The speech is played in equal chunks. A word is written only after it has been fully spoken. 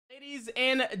Ladies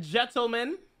and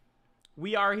gentlemen,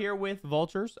 we are here with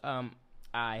Vultures.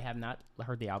 I have not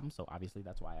heard the album, so obviously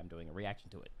that's why I'm doing a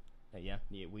reaction to it. Yeah,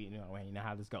 we you know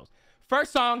how this goes.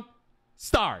 First song,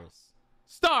 Stars.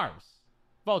 Stars.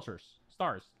 Vultures.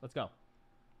 Stars. Let's go.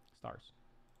 Stars.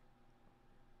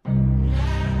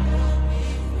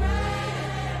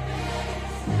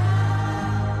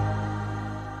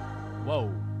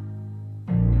 Whoa.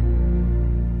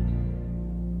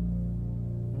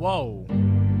 Whoa.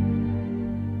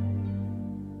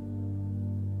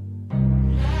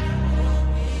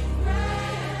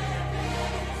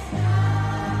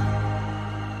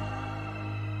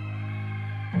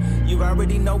 You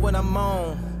already know what I'm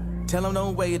on. Tell them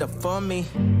don't wait up for me.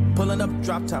 Pulling up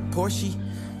drop top Porsche.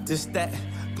 Just that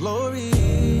glory.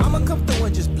 I'ma come through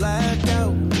and just black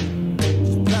out.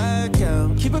 Just black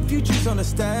out. Keep a few G's on the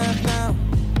staff now.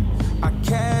 I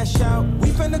cash out. We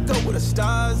finna go where the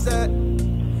stars at.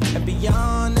 And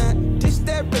beyond that, this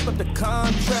that rip up the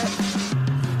contract.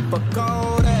 Fuck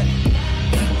all that.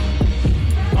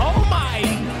 Oh my!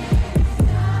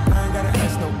 I ain't gotta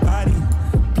ask nobody.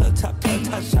 Plug top,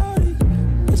 shorty.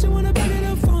 If she wanna back it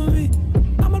up for me,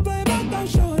 I'ma play back down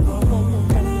shorty. Whoa.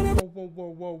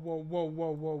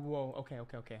 Okay.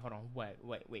 Hold on. Wait.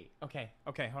 Okay.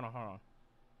 Hold on.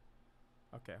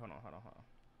 Okay, hold on.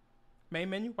 Main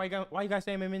menu? Why you guys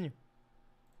saying main menu?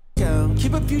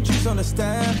 Keep a few G's on the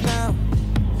staff now.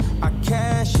 I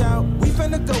cash out. We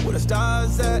finna go where the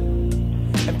stars at.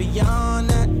 And beyond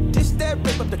that, this that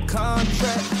rip up the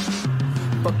contract.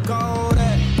 Fuck all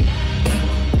that.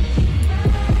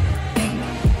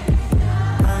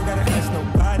 I ain't gotta ask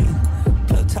nobody.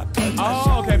 Plug top,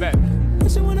 oh, okay, bet.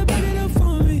 If she wanna back it up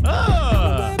for me,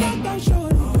 I'ma play back down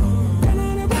shorty. Got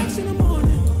on the rocks in the morning.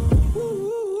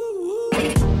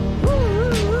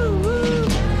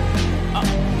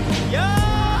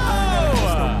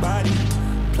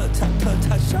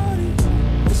 Shorty,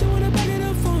 if she wanna back it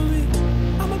up for me,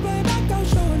 I'ma play back down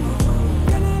shorty.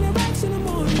 Got on the rocks in the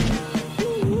morning.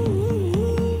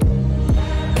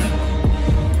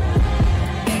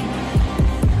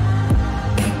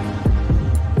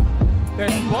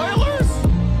 There's spoilers?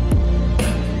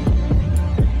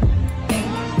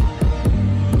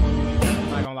 I'm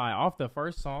not gonna lie, off the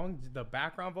first song, the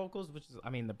background vocals, which is, I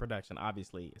mean, the production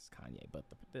obviously is Kanye, but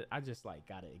I just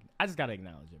gotta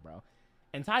acknowledge it, bro.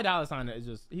 And Ty Dolla $ign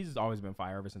is he's just always been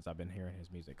fire ever since I've been hearing his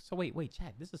music. So wait,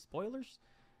 chat, this is spoilers?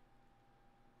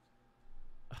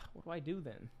 What do I do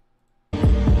then?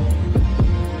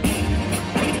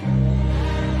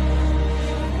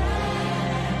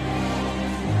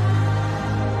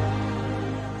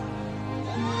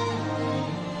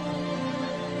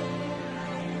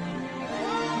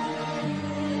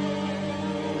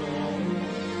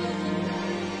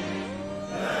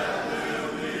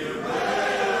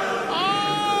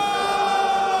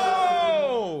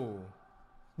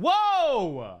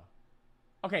 Whoa!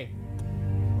 Okay,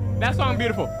 that song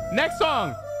beautiful. Next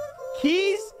song,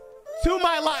 Keys to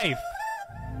My Life.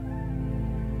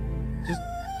 Just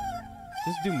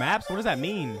do maps. What does that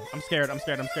mean? I'm scared.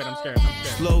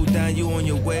 Slow down, you on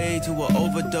your way to an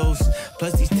overdose.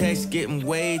 Plus these texts getting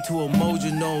way too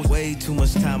emotional. Way too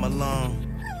much time alone.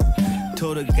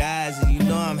 Told the guys, and you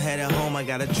know I'm headed home. I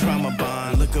got a trauma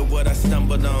bond. Look at what I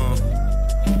stumbled on.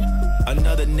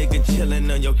 Another nigga chilling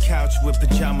on your couch with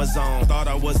pajamas on. Thought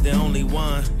I was the only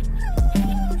one.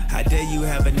 How dare you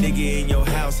have a nigga in your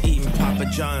house eating Papa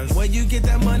John's? Where you get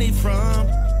that money from?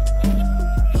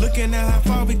 Looking at how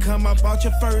far we come, I bought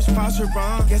your first Porsche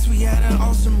run. Guess we had an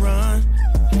awesome run.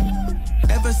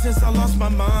 Ever since I lost my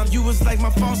mom, you was like my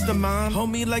foster mom.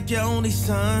 Hold me like your only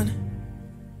son.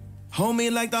 Hold me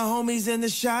like the homies in the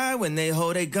shy when they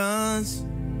hold their guns.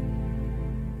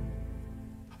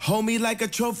 Hold me like a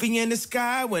trophy in the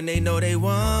sky when they know they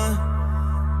won.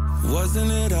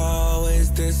 Wasn't it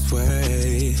always this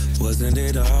way? Wasn't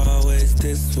it always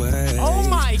this way? Oh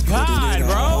my God,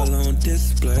 bro! All on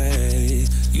display,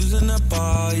 using up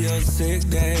all your sick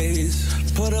days.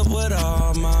 Put up with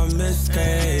all my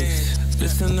mistakes.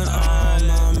 Listen to all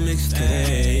my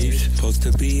mixtapes. Supposed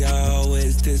to be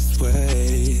always this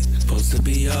way. Supposed to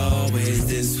be always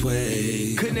this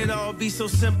way. Couldn't it all be so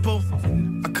simple?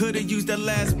 I could've used the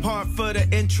last part for the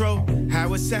intro.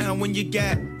 How it sound when you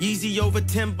got Yeezy over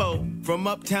Timbo. From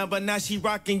uptown, but now she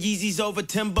rocking Yeezys over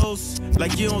Timbos.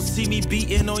 Like you don't see me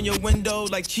beating on your window.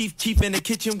 Like Chief in the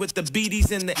kitchen with the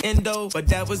beaties and the endo. But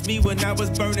that was me when I was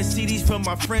burning CDs from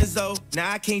my friends though.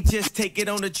 Now I can't just take it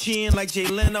on the chin like Jay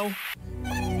Leno.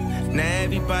 Now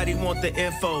everybody want the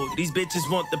info. These bitches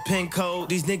want the pin code.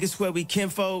 These niggas swear we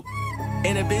kinfolk.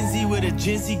 In a Benzie with a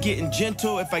Genzy getting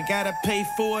gentle. If I gotta pay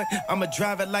for it, I'ma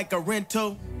drive it like a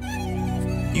rental.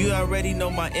 You already know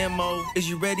my MO. Is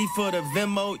you ready for the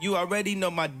Venmo? You already know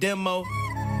my demo.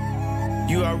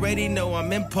 You already know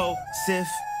I'm impulsive.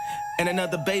 And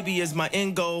another baby is my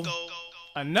end goal.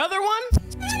 Another one?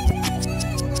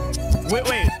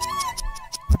 Wait.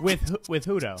 With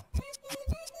who though?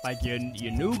 Like your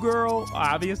new girl,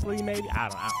 obviously, maybe? I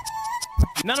don't know.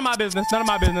 None of my business. None of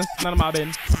my business. None of my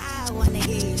business. I wanna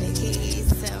give the keys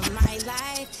to my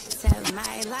life, to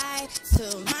my life,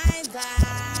 to my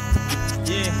life.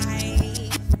 Yeah.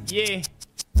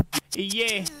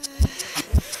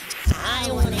 I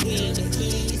wanna give the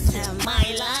keys to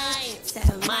my life, to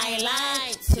my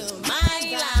life, to my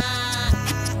life.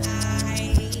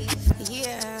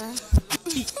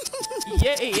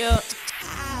 Yeah.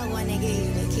 I wanna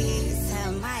give the keys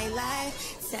to my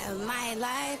life, to my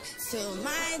life, to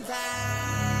my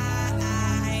life.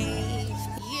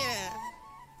 Yeah.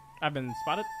 I've been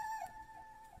spotted.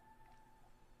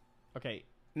 Okay,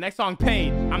 next song,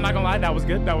 Paid. I'm not gonna lie, that was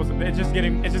good. It's just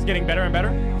getting better and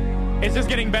better. It's just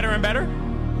getting better and better.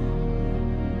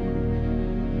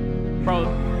 Bro,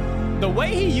 the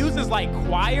way he uses like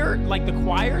the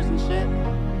choirs and shit.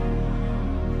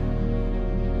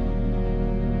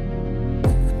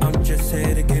 I'm just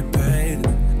here to get paid.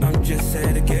 I'm just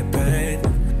here to get paid.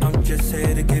 I'm just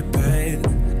here to get paid.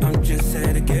 I'm just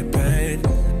here to get paid.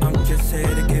 I'm just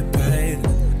here to get paid.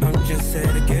 I'm just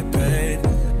here to get paid.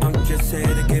 I'm just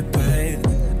here to get paid.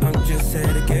 I'm just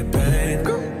here to get paid.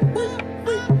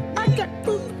 I got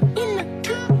poop in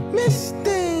the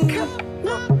misting.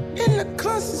 In the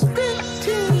closet,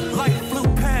 15. Like flew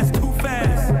past too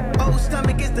fast. Old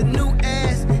stomach is the new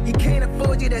ass. He can't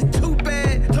afford you, that's too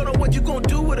bad. Told her what you gonna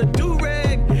do with a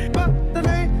do-rag. But the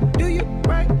name, do you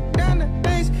write down the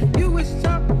things? You was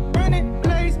up running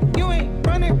plays. You ain't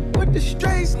running with the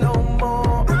strays no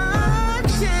more.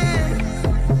 Action.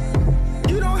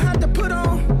 You don't have to put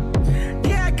on.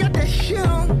 Yeah, I got that shit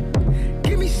on.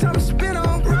 Give me some spin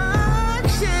on.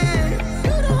 Action.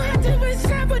 You don't have to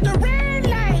reserve with the red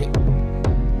light.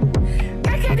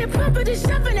 I got the pump of the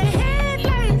stuff in the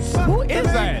headlights. Who is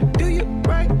that? Do you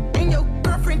right? And your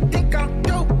girlfriend think I'm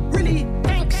dope? Really?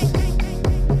 Thanks.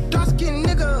 Dark-skinned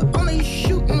nigga only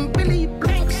shooting Billy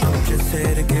Blanks. I'm just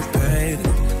here to get paid.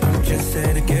 I'm just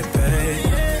here to get paid.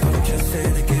 I'm just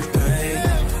here to get paid.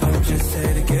 I'm just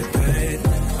here to get paid.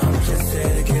 I'm just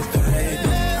here to get paid.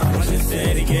 I'm just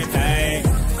here to get paid.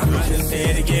 I'm just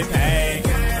here to get paid.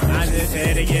 I'm just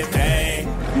here to get paid.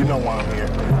 You know why I'm here.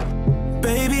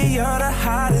 Baby, you're the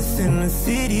hottest in the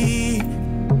city.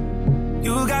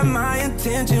 You got my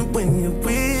attention when you're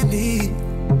with me.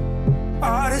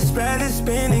 All this spread is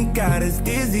spinning, got us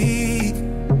dizzy.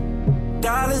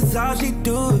 Dollars all she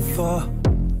do it for.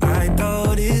 I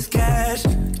throw this cash,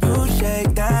 you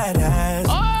shake that ass.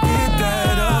 Get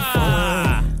that up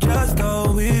for. Just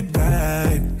throw it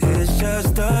back. It's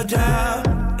just a job,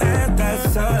 and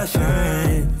that's a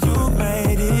shame. You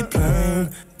made it plain.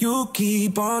 You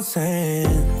keep on saying,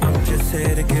 I'm just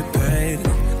here to get paid.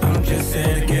 I'm just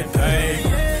here to get paid.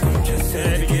 I'm just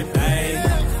here to get paid.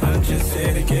 I'm just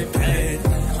here to get paid.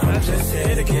 I'm just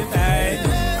here to get paid.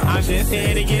 I'm just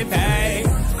here to get paid.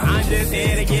 I'm just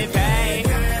here to get paid.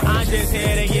 I'm just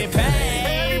here to get paid.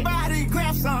 Everybody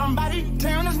grab somebody,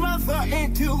 turn this mother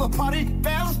into a party.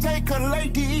 Fellas, take a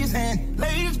lady's hand.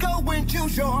 Ladies, go and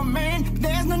choose your man.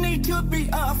 There's no need to be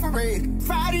afraid.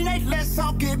 Friday night, let's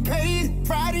all get paid.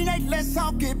 Friday night, let's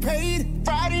all get paid.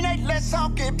 Friday night, let's all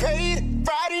get paid.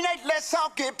 Friday night, let's all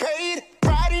get paid.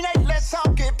 Friday night, let's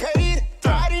all get paid.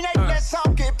 Friday night, let's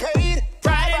all get paid.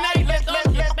 Friday night, let's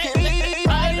get paid.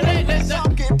 Friday night, let's all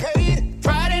get paid.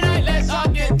 Friday night, let's all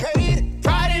get paid.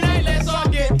 Friday night, let's all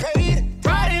get paid.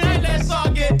 Friday night, let's all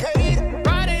get paid.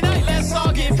 Friday night, let's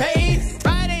all get paid.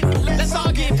 Friday, let's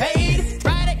all get paid.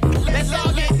 Friday, let's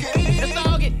all get paid. Let's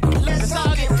all get paid. Let's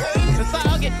all get paid.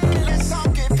 Let's all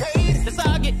get paid. Let's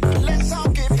all get let's all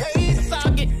get paid. Let's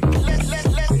all get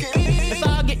let's get paid.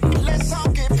 Let's all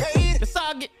get paid. Let's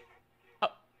all get. Oh,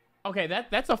 okay,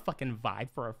 that's a fucking vibe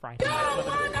for a Friday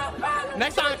night.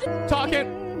 Next time, talking.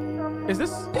 Is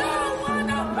this?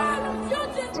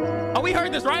 Oh, we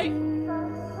heard this right.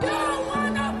 Don't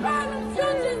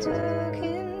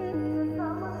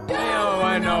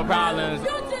want no problems.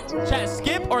 Chat,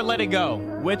 skip or let it go?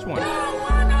 Which one? I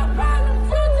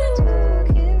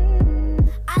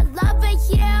love it,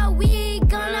 yeah. We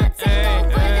gonna take over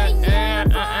the year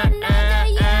for another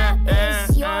year.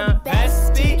 It's your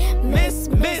bestie, Miss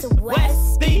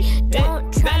Westie.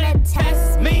 Don't try to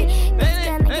test me. It's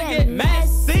gonna get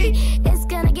messy. It's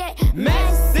gonna get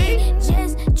messy.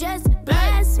 Just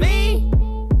bless me.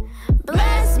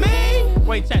 Bless me.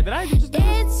 Wait, chat, did I just do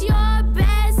It's your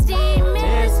bestie,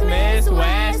 Miss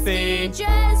Westie.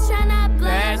 Just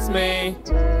me.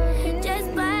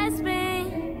 Just bless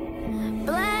me.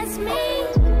 Bless me.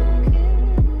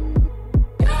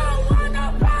 You don't want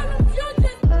no problems, you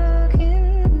just.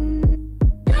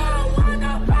 You don't want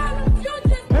no problems, you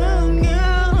just. You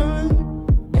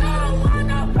don't want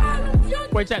no problems, you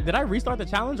just. Wait, chat, did I restart the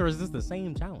challenge or is this the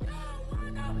same challenge?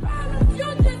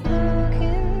 You just.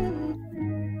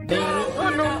 You don't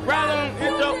want no problem,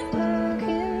 get your.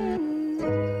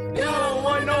 You don't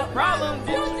want no problem,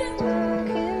 get your.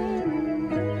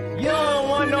 You don't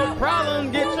want no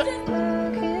problem, get your.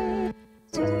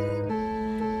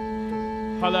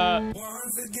 Hold up.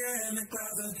 Once again, the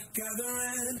clouds are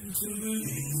gathering to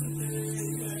release.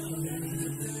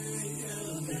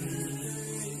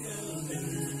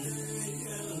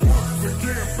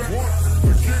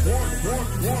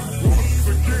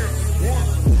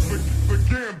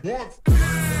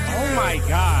 Oh my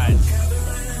God.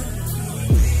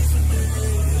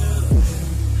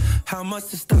 How much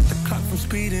to stop the clock from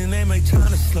speeding? They make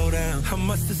time to slow down. How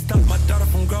much to stop my daughter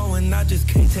from growing? I just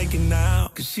can't take it now.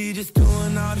 Cause she just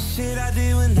doing all the shit I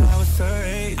did when I was her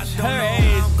age. I don't know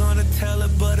how I'm gonna tell her,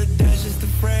 but her dad's just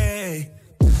afraid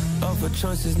of her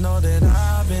choices. Know that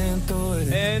I've been through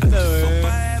it. I just hope I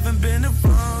haven't been the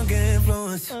wrong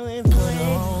influence. Put her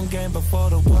on game before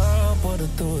the world put her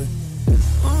through it.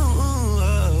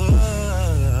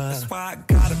 That's why I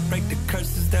gotta break the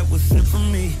curses that was sent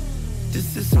from me.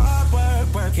 This is hard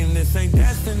work, working, this ain't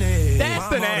destiny. Destiny. My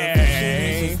motivation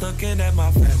is just looking at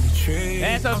my family tree.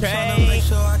 That's I'm okay. trying to make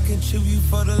sure I contribute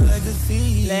for the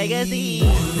legacy. Legacy.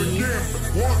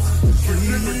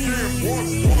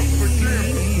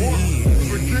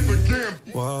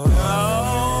 Whoa.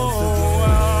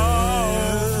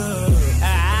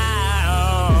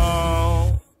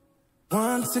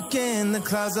 Once again, the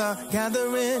clouds are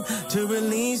gathering to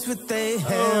release what they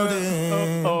held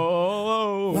in.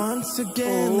 Once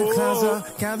again, the clouds are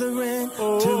gathering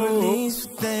to release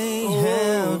what they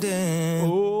held in.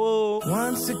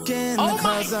 Once again, the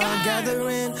clouds are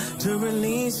gathering to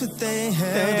release what they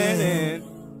held in.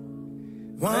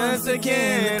 Once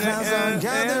again, the clouds are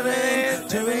gathering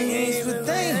to release what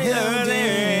they held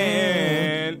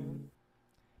in.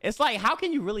 It's like, how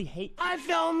can you really hate? I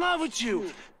fell in love with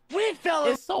you. We fell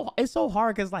in. It's so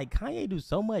hard because like Kanye do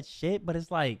so much shit, but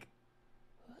it's like,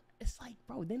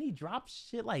 bro, then he drops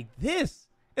shit like this.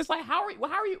 It's like, how are you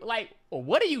like, well,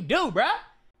 what do you do, bruh?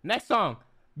 Next song,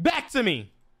 Back to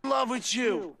Me. In love with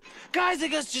you. Guys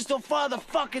like us just don't follow the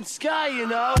fucking sky, you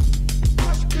know?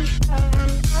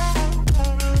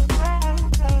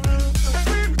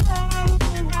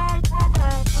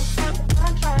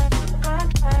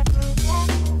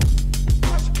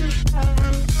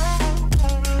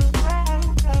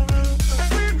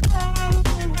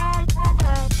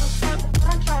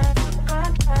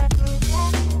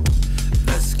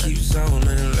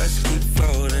 Let's keep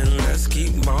floating, let's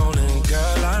keep moaning.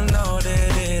 Girl, I know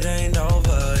that it ain't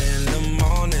over. In the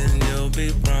morning, you'll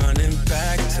be running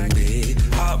back to me.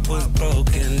 Heart was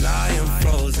broken, I am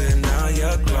frozen, now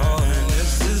you're glowing.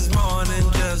 This is more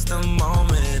than just a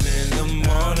moment. In the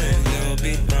morning, you'll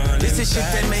be running. This is shit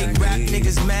that make rap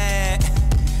niggas mad.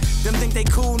 Them think they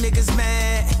cool niggas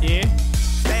mad. Yeah.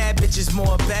 Bad bitches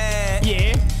more bad.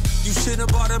 Yeah. You should've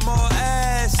bought her more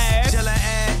ass. Jella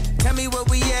at. Tell me where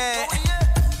we at.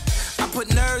 I put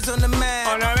nerves on the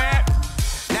map. On the map.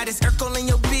 Now this Urkel in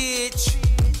your bitch.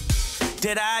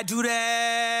 Did I do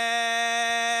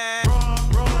that?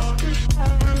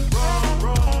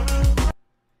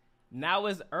 Now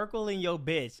it's Urkel in your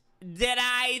bitch. Did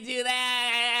I do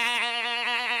that?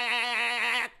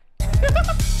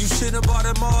 You should've bought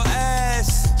her more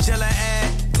ass. Jella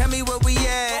at. Tell me where we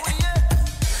at.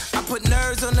 I put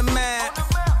nerves on the map.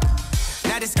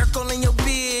 Now this Urkel in your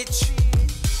bitch.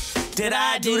 Did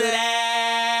I do that?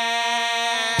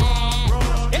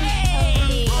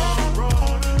 Hey!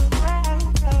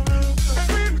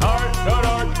 Hard, not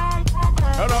hard.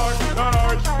 Not hard, not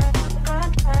hard.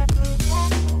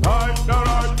 Hard, not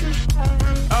hard.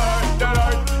 Hard, not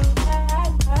hard.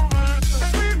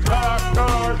 Hard, not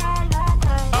hard.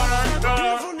 Hard, not hard.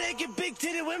 Beautiful, naked,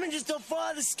 big-titted women just don't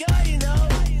follow the sky, you know?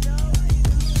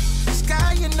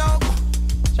 Sky, you know.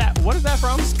 Chat, what is that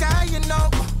from? Sky, you know.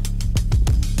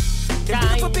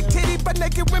 Beautiful big titty but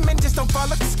naked women just don't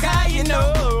follow the sky, you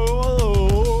know.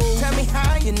 Tell me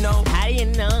how you know. How do you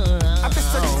know? I've been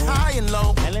searching high and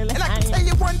low. And I can tell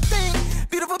you one thing.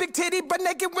 Beautiful big titty but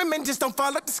naked women just don't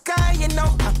follow the sky, you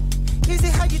know. Easy,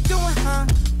 how you doing, huh?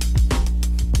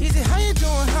 Easy, how you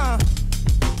doing, huh?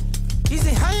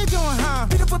 Easy, how you doing, huh?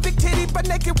 Beautiful big titty but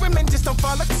naked women just don't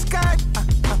follow the sky.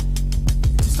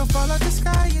 Just don't follow the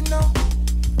sky, you know.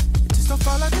 Just don't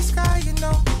follow the sky, you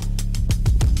know.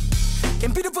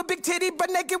 And beautiful big titty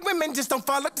but naked women just don't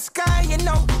fall out the sky, you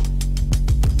know.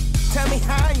 Tell me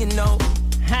how you know.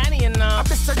 How do you know? I've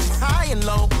been searching high and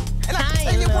low. And I can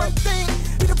tell you one thing.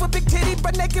 Beautiful big titty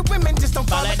but naked women just don't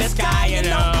fall out the sky, you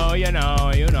know. You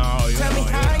know. Tell me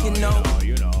how you know.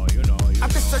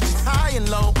 I've been searching high and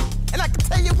low. And I can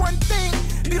tell you one thing.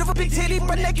 Beautiful big titty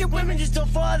but naked women just don't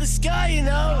fall out the sky, you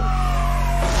know.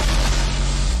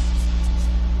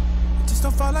 Just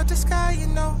don't fall out the sky, you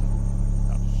know.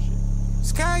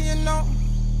 Sky, you know.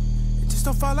 It just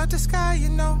don't fall out the sky, you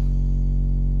know.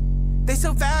 They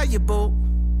so valuable.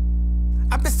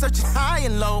 I've been searching high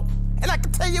and low. And I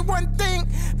can tell you one thing.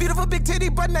 Beautiful big titty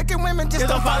but naked women just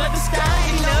don't fall out the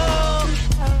sky, you know.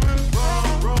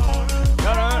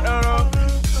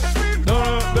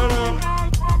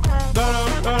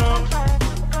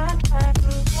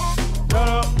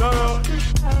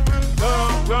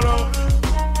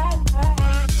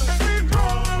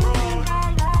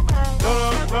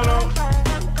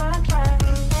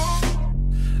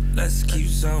 Let's keep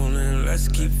zoning, let's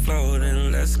keep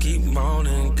floating, let's keep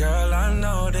moaning. Girl, I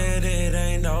know that it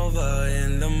ain't over.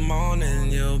 In the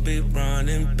morning, you'll be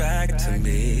running back to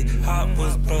me. Heart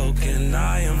was broken,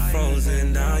 I am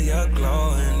frozen, now you're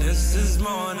glowing. This is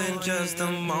more than just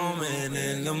a moment.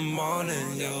 In the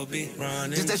morning, you'll be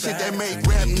running just that shit back that make to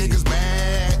rap me. niggas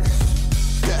mad.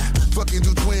 Yeah, fucking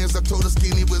two twins, I told her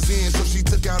Skinny was in, so she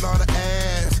took out all the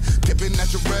ass. Kept it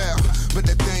natural, but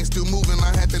that thing still moving,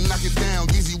 I had to knock it down.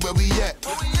 Easy, where we at?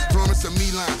 Promise a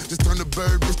me-line, just turn the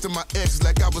bird bitch to my ex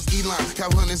like I was Elon. Cow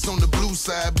hunters on the blue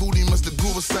side, booty must have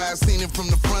grew a size. Seen it from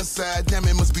the front side, damn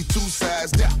it must be two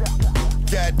sides. Yeah.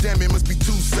 God damn it must be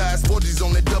two sides. 40s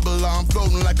on that double R, I'm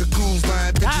floating like a cruise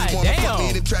line. Bitches wanna fuck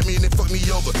me, they trap me and they fuck me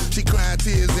over. She crying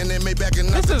tears and they made back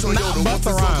and knock the Toyota. Once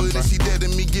it's over, then she dead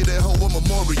and me get that hoe a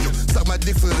memorial. Suck my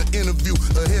dick for the interview,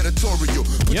 a editorial.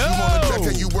 Put you on the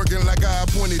track, you working like I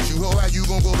appointed you. How you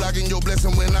gon' go blocking your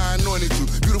blessing when I anointed you?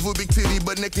 Beautiful big titty,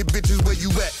 but naked bitches, where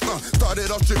you at? Started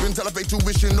off stripping till I paid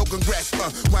tuition, no congrats.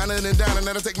 Whining and dining,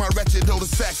 and I take my ratchet over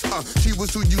sacks. She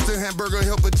was who used to hamburger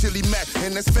help a chili mac,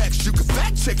 and that's facts. You can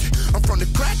fact check it. I'm from the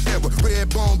crack era. Red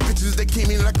bone bitches, they keep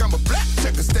me like I'm a black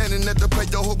checker. Standing at the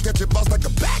plate, yo, ho, catch a boss like a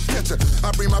back catcher.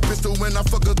 I bring my pistol when I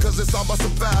fuck her, cause it's all about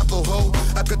survival, ho.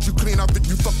 I cut you clean off if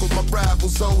you fuck with my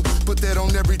rivals, so put that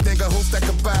on everything, a whole stack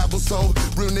of Bible, so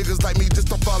real niggas like me just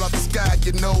don't fall out the sky,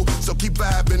 you know. So keep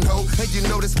vibing, ho. And you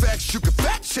know this facts, you can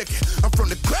fact check it. I'm from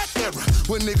the crack era.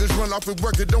 When niggas run off and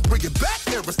work it, don't bring it back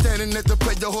era. Standing at the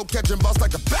plate, yo, ho, catching boss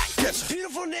like a back catcher.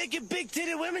 Beautiful naked big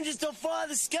titted women just don't fall out of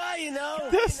the sky, you know.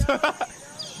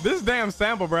 This damn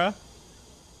sample, bruh.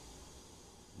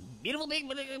 Beautiful big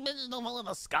bitches don't fall in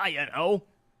the sky, you know.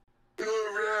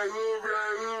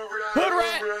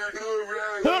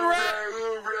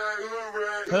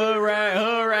 HOODRAT.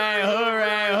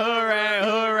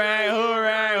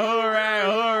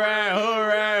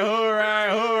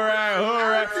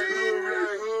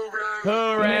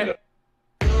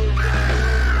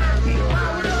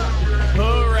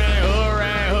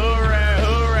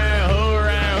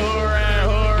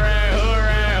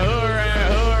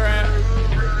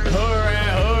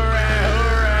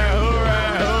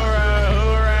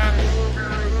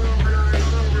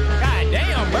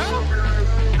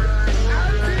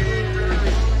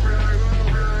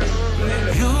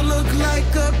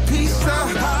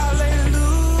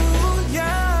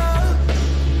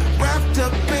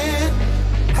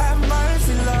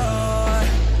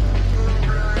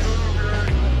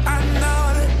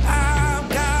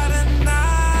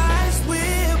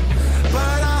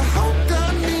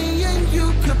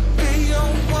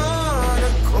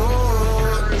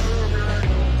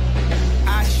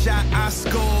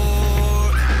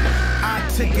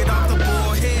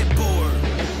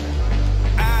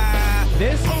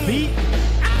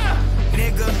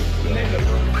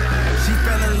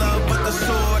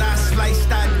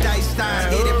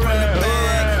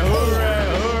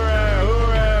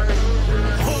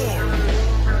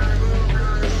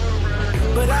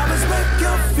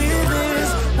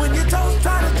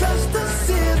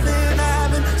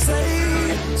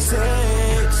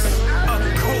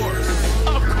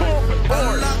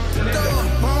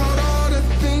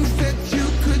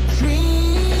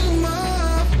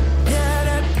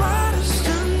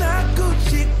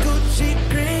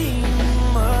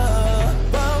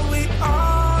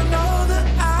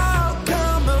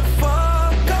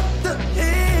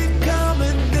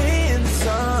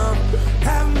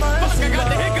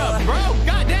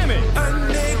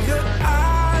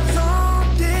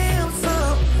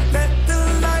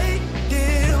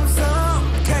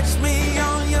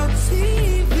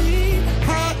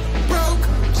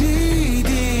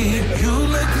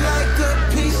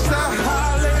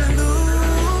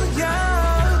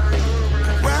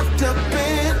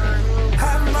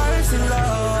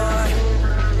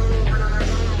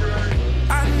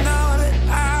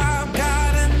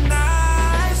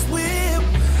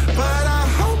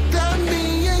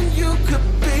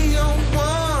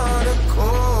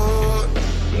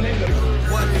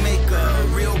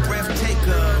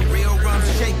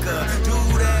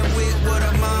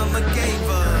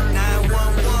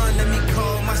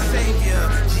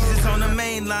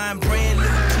 line, brand new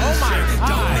t-shirt.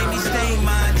 Don't make me stain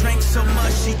mine. Drank so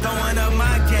much, she throwing up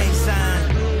my gang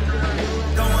sign.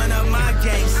 Throwing up my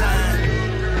gang sign.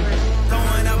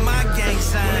 Throwing up my gang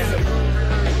sign.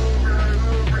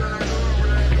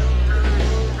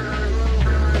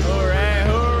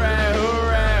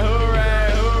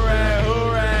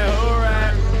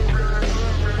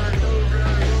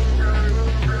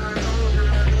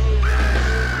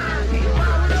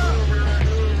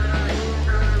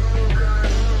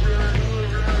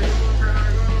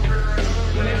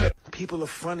 People are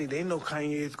funny. They know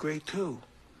Kanye is great too.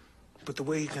 But the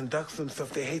way he conducts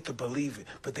himself, they hate to believe it.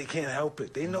 But they can't help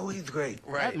it. They know he's great.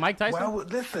 Right. Mike Tyson?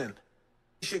 Listen,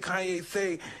 shit Kanye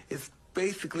say is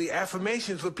basically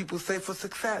affirmations what people say for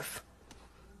success.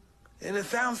 And it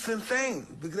sounds insane,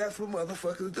 because that's what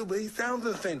motherfuckers do, but he sounds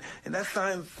insane. And that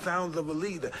sounds of a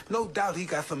leader. No doubt he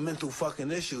got some mental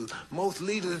fucking issues. Most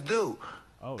leaders do.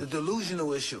 Oh, the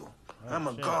delusional issue. Oh, I'm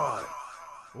a god.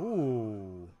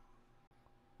 Ooh.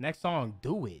 Next song,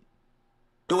 Do It.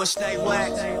 Do it stay whack,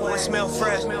 do it smell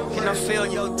fresh. Can I feel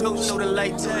your douche through the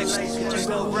latex? Just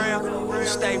go round,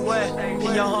 stay wet.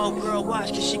 Can your homegirl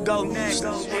watch, can she go next?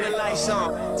 Put the lights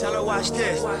on, tell her watch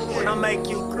this. When I make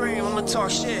you cream, I'ma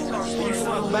talk shit. When you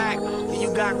fuck back, then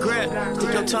you got grip.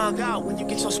 Stick your tongue out when you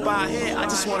get your spot hit. I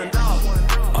just wanna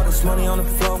know. All this money on the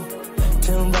floor,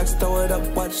 10 racks, throw it up,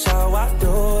 watch how I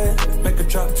do it. Make it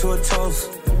drop to a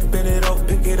toast. Bend it up,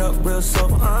 pick it up real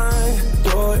slow. I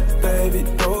do it, baby,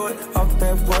 do it. Off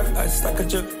that work, ice like a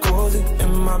jacuzzi.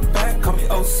 In my back, call me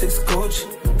 06 Gucci.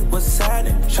 What's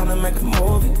happening? Tryna make a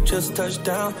movie. Just touched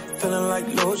down, feeling like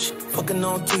Lucci. Fucking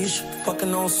on Tisha,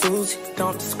 fucking on Susie.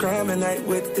 Don't discriminate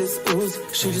with this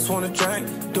Uzi. She just wanna drink,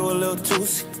 do a little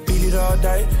Tootsie. Beat it all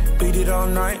day, beat it all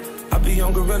night. I be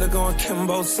on Gorilla going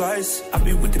Kimbo Slice. I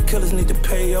be with the killers, need to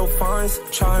pay your fines.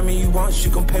 Try me once,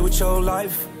 you gon' pay with your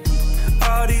life.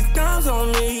 All these dimes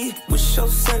on me, wish your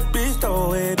set bitch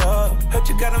throw it up. Heard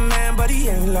you got a man, but he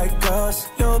ain't like us.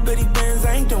 Little bitty bands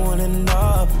ain't doing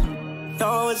enough.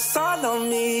 No, it's all on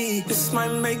me. This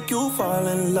might make you fall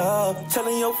in love.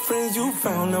 Telling your friends you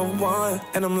found the one.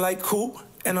 And I'm like, who?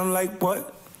 And I'm like,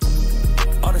 what?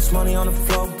 All this money on the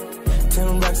floor,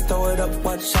 10 racks, throw it up,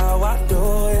 watch how I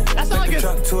do it. That's not like a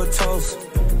drop to a toast.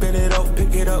 Bend it up,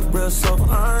 pick it up real slow.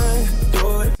 I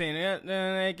do it. Seen it,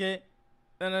 make it.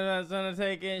 Gonna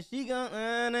take it, she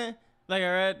gonna like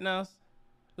a red nose,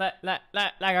 like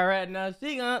a red nose.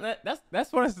 She gonna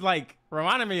that's what it's like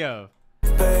reminding me of.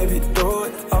 Baby, do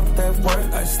it off that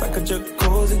work, ice like a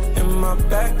jacuzzi. In my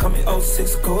back, call me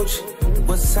 06 Gucci.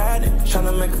 What's happening?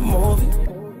 Tryna make a movie.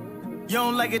 You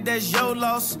don't like it, that's your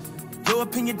loss. Your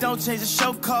opinion don't change the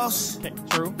show costs. Okay,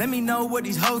 true. Let me know what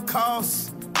these hoes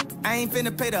cost. I ain't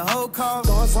finna pay the whole cost.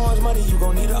 Throwing so much money, you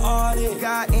gon' need an audit.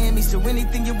 God in me, so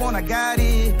anything you want, I got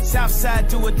it. Southside,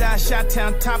 do or die,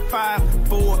 Shot-Town, top 5,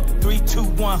 4, 3, 2,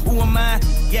 1. Who am I?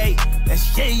 Yay,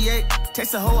 that's yay.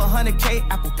 Takes a whole 100K,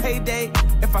 Apple Payday.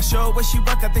 If I show her where she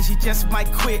work, I think she just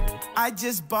might quit. I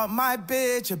just bought my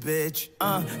bitch a bitch.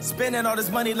 Spending all this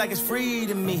money like it's free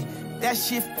to me. That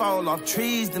shit fall off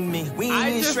trees to me. We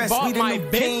ain't stressed, we done no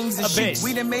kings and shit.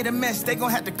 We done made a mess, they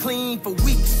gon' have to clean for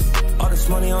weeks. All this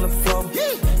money on the floor,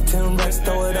 10 racks,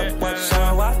 throw it up, watch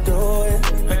how I do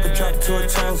it. Make it drop to a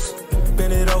toast,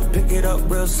 bend it up, pick it up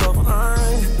real slow. I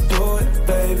do it,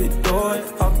 baby, do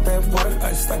it. Off that work,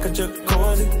 ice like a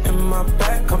jacuzzi. In my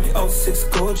back, call me 06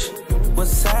 Gucci.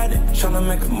 What's happening? Tryna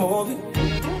make a movie.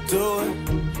 Do it.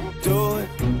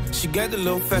 She got the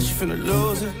little fast, she finna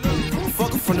lose it.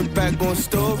 Fuck her from the back, going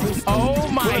stories. Oh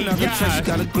my God. She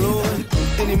gotta glue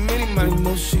it. Any minute, money,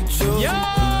 no she choose.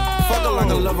 Fuck her like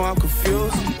a lover, I'm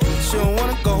confused. She don't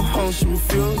wanna go home, she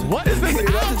refused. What is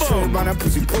this album? By that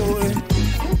pussy pulling.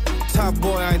 Top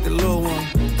boy, I ain't the little one.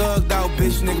 Thugged out,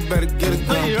 bitch, nigga better get a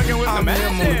gun. I'm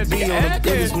on the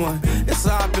biggest one. It's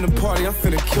all up in the party, I'm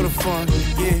finna kill the fun.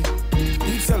 Yeah.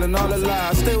 You telling all the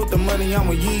lies. Stay with the money, I'm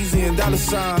a Yeezy and dollar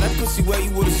sign. That pussy way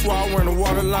you would've swore wearing a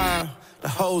water line. The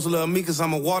hoes love me cause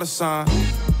I'm a water sign.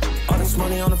 All this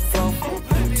money on the floor,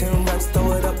 10 racks,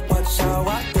 throw it up, watch how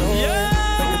I do it.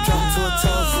 Make it drop to a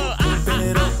toast, bend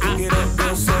it up, pick it up,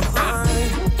 real slow. I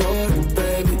do it,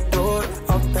 baby, do it.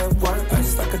 Off that work,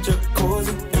 ice like a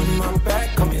jacuzzi. In my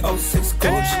back, call me 06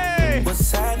 Gucci.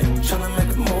 What's happening? Tryna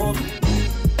make a movie.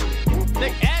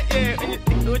 Like at yeah, when you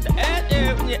do the at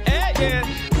yeah, when you at yeah,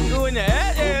 doing the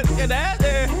at yeah, get at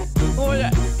yeah.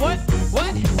 What?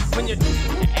 When you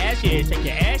ass yeah, shake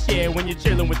your ass yeah. When you're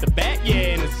chilling with the bat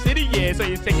yeah, in the city yeah. So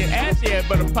you shake your ass yeah,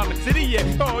 but I'm popping city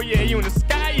yeah. Oh yeah, you in the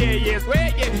sky yeah, yeah,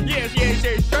 sweat yeah, yes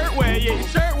yeah, your shirt wear yeah, your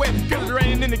shirt wear. Cause it's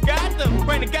raining in the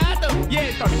Gotham,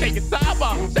 yeah. Start taking top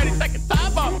off, steady taking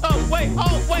top off.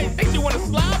 Oh wait, think you wanna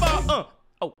slide?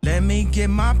 get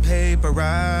my paper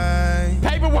right.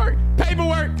 Paperwork,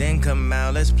 paperwork. Then come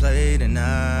out, let's play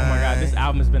tonight. Oh my God, this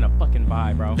album has been a fucking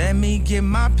vibe, bro. Let me get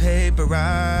my paper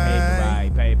right.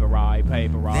 Paper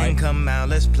right. Then come out,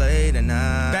 let's play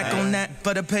tonight. Back on that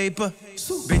for the paper.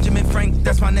 Benjamin Frank,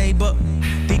 that's my neighbor.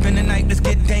 Deep in the night, let's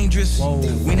get dangerous. Whoa.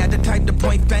 We not the type to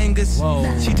point fingers. Whoa.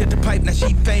 She took the pipe, now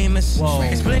she famous. Whoa.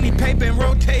 It's plenty paper in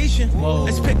rotation. Whoa.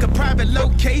 Let's pick a private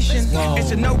location. Whoa.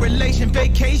 It's a no relation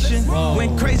vacation. Whoa.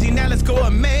 Went crazy, now let's go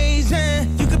amazing.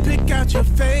 You can pick out your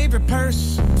favorite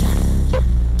purse.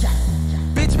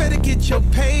 Bitch, better get your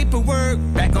paperwork.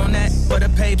 Back on that for the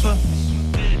paper.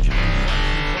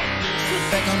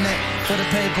 Back on that for the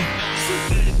paper.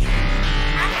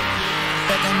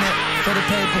 Back on that for the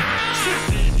paper.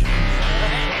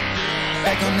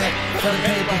 Back on that for the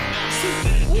paper.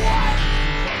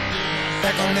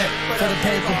 Back on that for the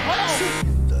paper.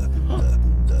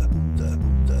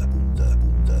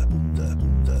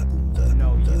 No,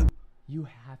 you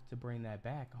have to bring that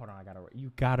back. Hold on,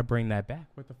 you gotta bring that back.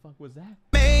 What the fuck was that?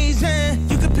 Amazing,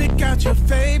 you can pick out your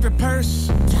favorite purse.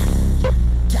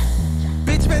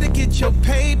 Bitch, better get your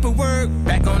paperwork.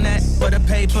 Back on that for the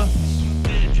paper.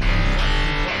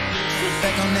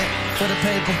 Back on that for the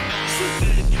paper.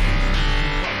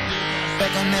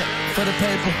 Back on that for the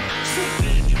paper.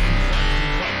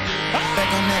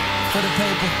 Back on that for the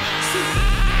paper.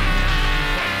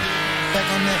 Back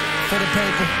on that for the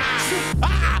paper.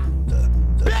 Ah!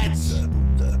 Bitch!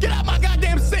 Get out my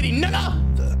goddamn city, nigga!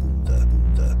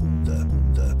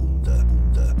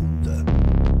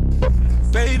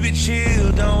 Baby,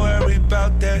 chill, don't worry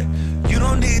about that. You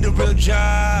don't need a real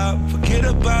job. Forget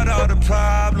about all the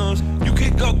problems. You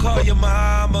can go call your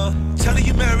mama, tell her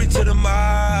you married to the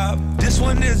mob. This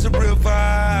one is a real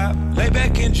vibe. Lay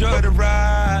back, enjoy the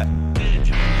ride. Lay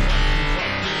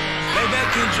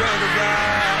back, enjoy the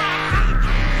ride.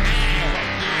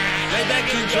 Lay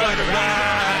back, enjoy the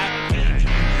ride.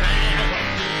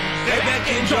 Lay back,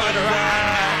 enjoy the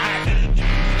ride.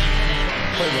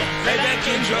 Lay back,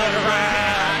 enjoy the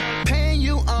ride. Paying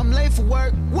you, I'm late for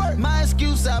work. My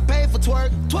excuse, I pay for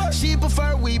twerk. She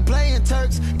prefer we playing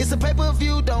Turks. It's a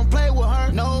pay-per-view, don't play with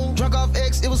her. No, drunk off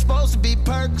X, it was supposed to be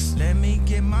perks. Let me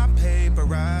get my paper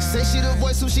right. Say she the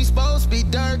voice who she supposed to be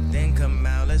Dirk. Then come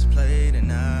out, let's play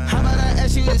tonight. How about I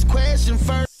ask you this question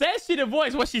first? Says she the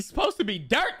voice what she's supposed to be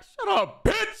Dirk. Shut up,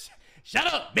 bitch! Shut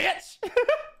up, bitch!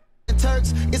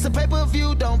 Turks, it's a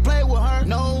pay-per-view, don't play with her.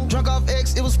 No, drunk off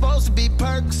X, it was supposed to be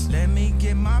perks. Let me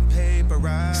get my paper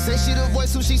right. Say she the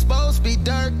voice who she supposed to be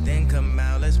Dirk. Then come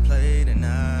out, let's play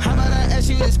tonight. How about I ask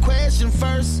you this question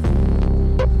first?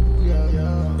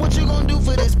 What you gonna do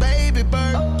for this baby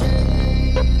bird?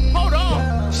 Hold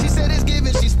on! She said it's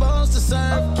given, she's supposed to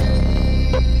serve.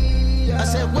 I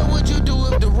said, what would you do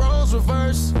if the roles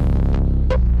reverse?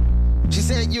 She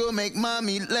said, you'll make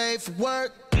mommy late for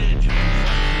work.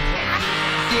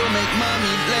 You'll make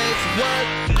mommy late for work.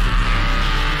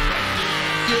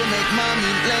 You'll make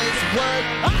mommy late for work.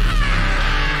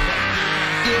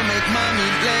 You'll make mommy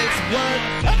late for work.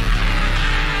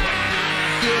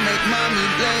 You'll make mommy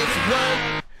late for work.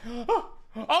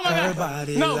 Oh my God!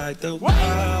 Everybody No! like the Wait!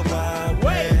 Wild Wild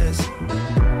West.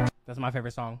 That's my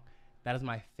favorite song. That is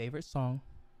my favorite song.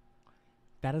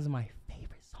 That is my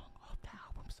favorite song off the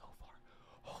album so far.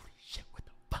 Holy shit! What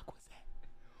the fuck was that?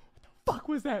 What the fuck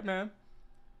was that, man?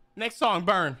 Next song,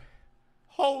 Burn.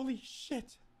 Holy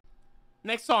shit.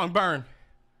 Next song, Burn.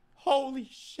 Holy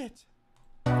shit.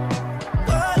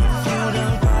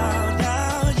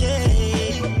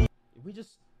 We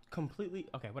just completely...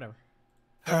 Okay, whatever.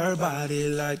 Her body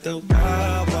like the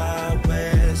Wild Wild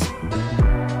West.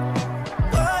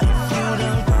 What if you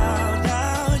done wild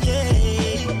out,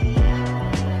 yeah?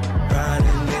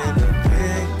 Riding in the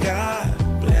big God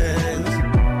bless.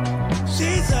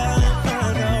 She's all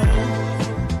inferno.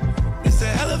 It's a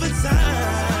hell of a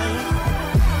time.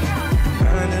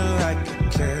 Burning like a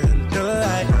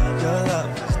candlelight. Your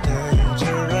love is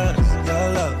dangerous. Your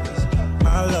love is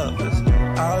my love is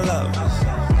our love is.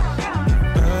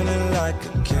 Burning like a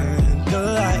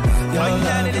candlelight. Your Are you not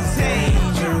love is entertained?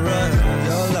 dangerous.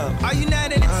 Your love Are you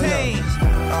not entertained?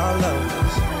 our love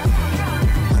is.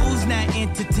 Who's not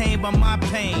entertained by my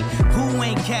pain? Who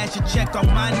ain't cash a check off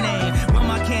my name? When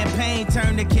my campaign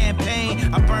turned to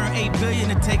campaign, I burned 8 billion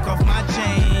to take off my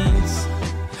chains.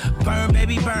 Burn,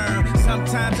 baby, burn.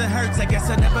 Sometimes it hurts, I guess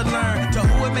I never learned. To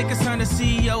who would make us turn the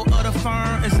CEO of the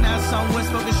firm? It's now someone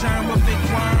smoking sherm with big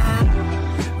worm.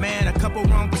 Man, a couple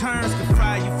wrong turns could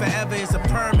fry you forever. It's a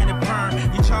permanent perm.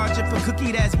 You charge it for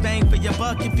cookie, that's bang for your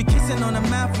buck. If you're kissing on the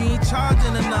mouth, you ain't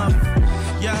charging enough.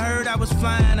 You heard I was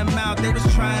flying them out. They was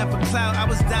trying for clout. I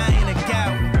was dying of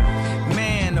gout.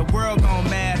 Man, the world gone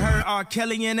mad. Heard R.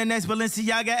 Kelly and the next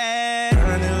Balenciaga ad.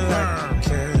 Burning like a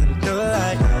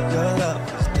candlelight. Your love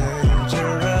is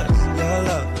dangerous. Your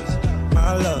love is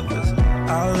my love is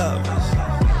our love is.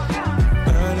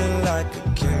 Burning like a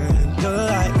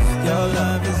candlelight. Your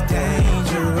love is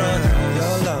dangerous.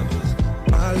 Your love is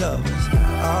my love is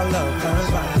our love is.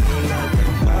 Riding like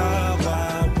a wild,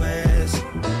 wild west.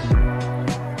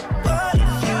 But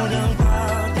if you done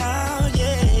wild out,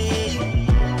 yeah.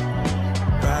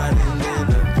 Riding in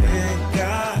a big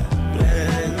God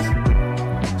bless.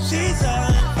 She's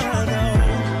all I know.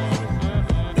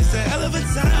 It's a hell of a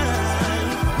time.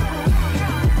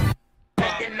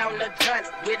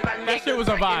 That shit was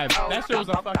a vibe. That shit was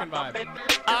a fucking vibe.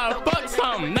 Fuck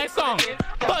some. Next song.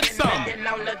 Fuck some. I'm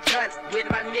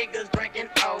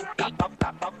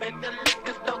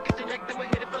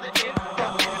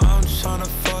tryna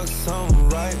fuck some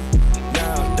right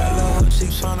now. That little hoe, she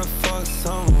tryna fuck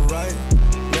some right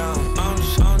now. I'm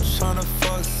tryna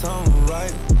fuck some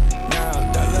right now.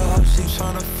 That little hoe, she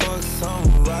tryna fuck some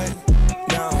right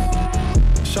now.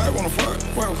 Shawty wanna fuck,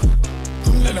 whoa.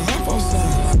 I'ma let her hop on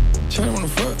some. Shawty wanna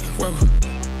fuck, whoa.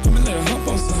 I'ma let her hop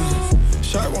on some.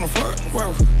 Shawty wanna fuck,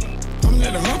 whoa. I'ma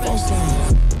let her hop on some.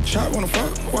 Shawty wanna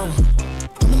fuck, whoa.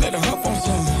 I'ma let her hop on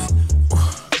some.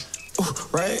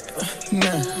 Right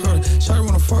now, shawty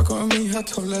wanna fuck on me. I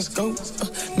told her let's go.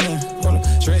 Now, hold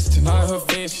up, dressed in all her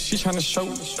face. She tryna show.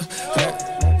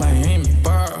 Miami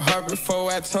bar hard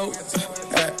before I told.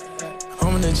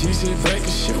 I'm in the GC breaking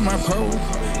shit with my pole.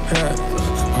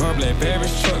 All black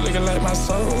baby's truck looking like my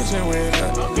soldier with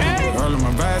that. All of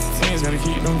my vibes teens gotta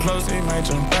keep them close, they might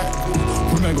jump back.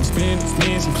 We might go spin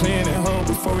and clean that hole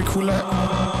before we cool out.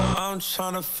 I'm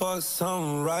tryna fuck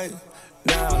some right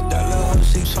now. That little hoe,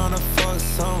 she tryna fuck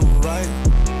some right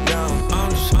now.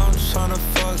 I'm tryna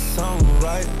fuck some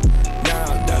right now.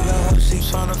 That little hoe, she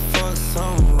tryna fuck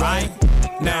some right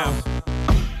now.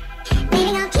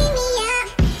 Baby, gon' keep me up,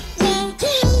 yeah,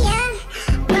 keep me up.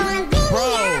 Rollin' beat me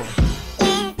up,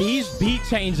 yeah. These beat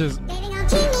changes. Baby, gon'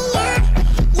 keep me up,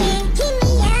 yeah, keep me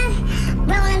up.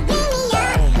 Rollin' beat me up,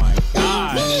 Oh my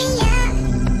god. beat me up.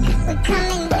 We're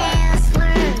coming down,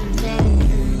 swerving.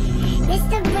 This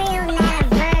the real, not a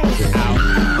virgin.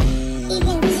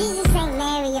 Even Jesus ain't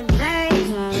marry a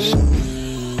virgin.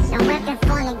 No weapon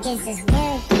formed against us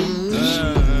working.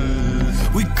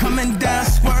 We coming down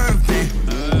swerving.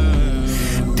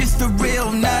 This the real,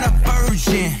 not a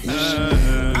virgin.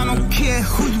 I don't care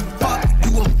who you fuck,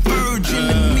 you a virgin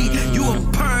to me. You a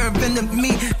perv into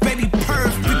me, baby,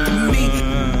 perfect to me.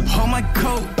 Hold my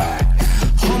coat,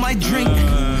 hold my drink,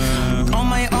 on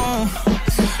my own,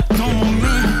 don't on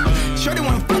me. Shorty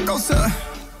wanna fuck on son,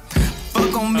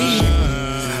 fuck on me,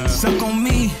 suck on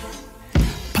me,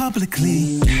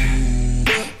 publicly.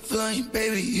 Flame,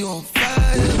 baby, you on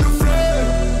fire.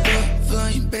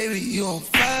 Flame, baby, you on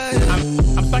fire.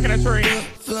 I'm stuck in a tree.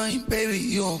 Flame, baby,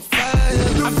 you on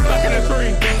fire. I'm stuck in a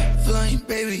tree. Flame,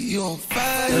 baby, you on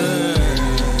fire.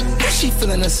 Is she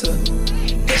feeling us up?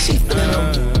 Is she feeling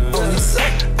on us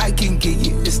up? I can get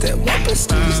you. It's that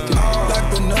 1%.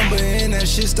 Lock the number in, that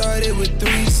shit started with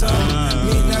 3 something.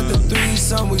 Me not the 3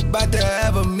 something, we bout to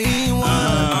have a mean one.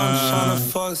 I'm tryna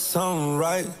fuck something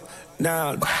right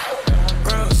now.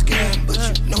 Brown skin, but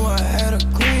you know I had a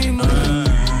cream on.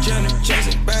 Janet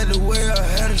Jackson, by the way, I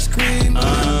had a scream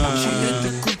on. She hit the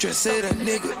group chat, say that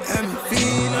nigga had me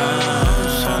feeling. I'm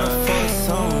tryna fuck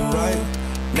something right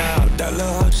now. That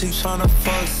little hoe, she tryna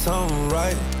fuck something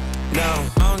right now.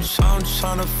 I'm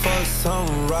tryna fuck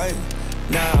something right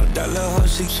now. That little hoe,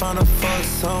 she tryna fuck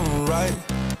something right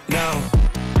now.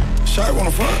 Shawty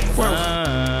wanna fuck, whoa.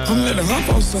 I'ma let her hop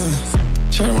on some.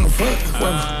 Shawty wanna fuck,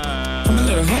 whoa. I'ma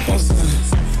let her hop on some.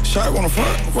 Shawty wanna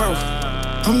fuck, whoa.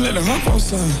 I'ma let her hop on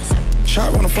some.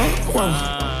 Shawty wanna fuck, whoa.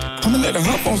 I'ma let her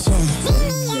hop on some.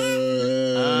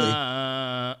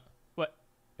 What?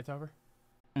 It's over?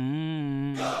 Go,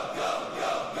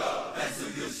 that's so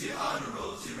good, she on the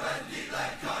road. She riding it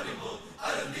like carnival.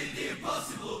 I don't need the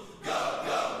impossible. Go,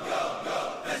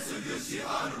 that's so good, she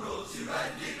on the road. She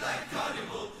riding it like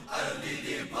carnival. I don't need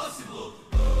the impossible.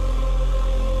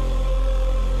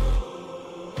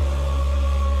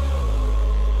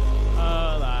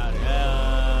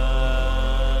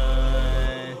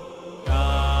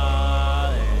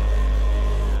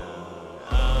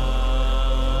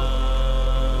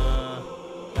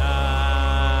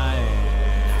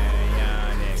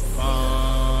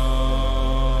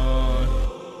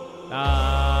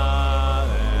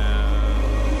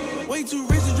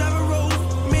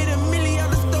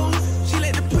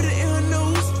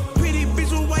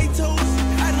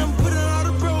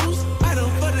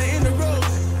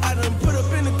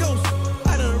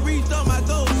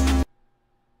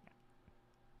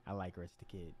 like Rich the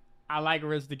Kid. I like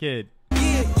Rich the Kid.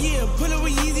 Yeah, pull up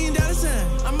with Yeezy and dollar sign.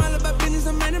 I'm all about business,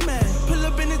 I'm man to man. Pull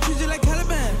up in the trees like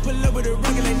Caliban. Pull up with a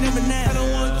rocket like number 9. I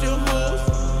don't want your hoes.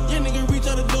 Your nigga reach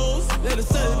all the doors. Let her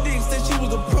suck the dick, said she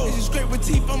was a pro. She scrape with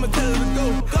teeth, I'ma tell her to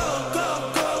go. Go.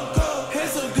 Hair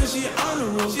so good, she an honor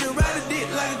roll. She ride a dick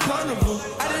like a carnival.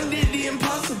 I done did the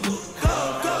impossible.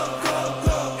 Go.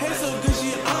 Hair so good,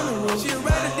 she an honor roll. She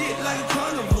ride a dick like a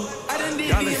carnival. I done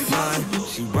did the impossible.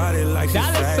 She ride it like she's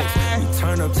facts. We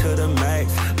turn up to the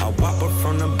max. I whop her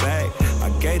from the back. I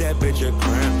gave that bitch a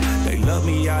cramp. They love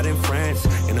me out in France.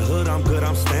 In the hood, I'm good,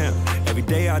 I'm stamped. Every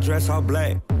day I dress all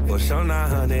black. For sure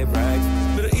 900 rags.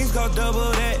 Middle East go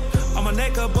double that. On my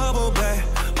neck a bubble back.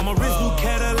 On my wrist new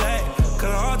Cadillac.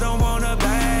 Cause I all don't want a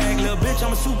bag. Little bitch,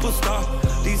 I'm a superstar.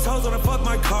 These hoes wanna fuck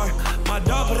my car. My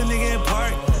dog put a nigga in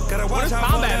park. Gotta watch out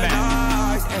for that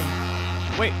eyes.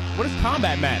 Wait, what is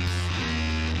combat maps?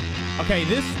 Okay,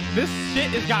 this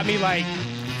shit has got me like.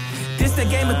 This the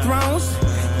Game of Thrones.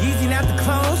 Yeezy not the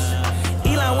clones.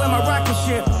 Elon with my rocket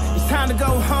ship. It's time to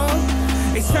go home.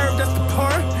 They served us the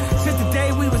porn since the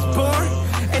day we was born.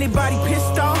 Anybody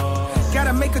pissed off?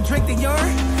 Gotta make a drink the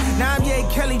urine. Now I'm Ye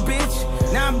Kelly, bitch.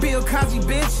 Now I'm Bill Cosby,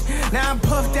 bitch. Now I'm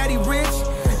Puff Daddy Rich.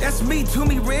 That's me, to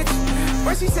me, rich.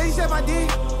 Where she say she said my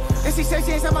dick? And she say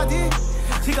she ain't said my dick.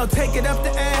 She gon' take it up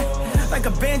the ass like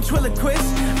a ventriloquist.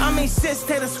 I mean, sis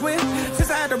Taylor Swift. Since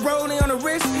I had the rolling on the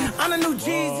wrist, I'm the new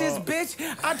Jesus, bitch.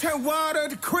 I turn water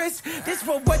to Chris. This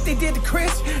for what they did to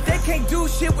Chris. They can't do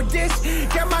shit with this.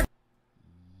 Got my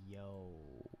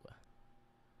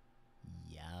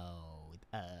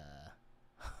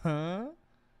Huh?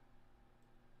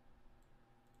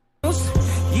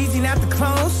 Yeezy not the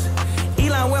clones.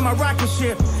 Elon with my rocket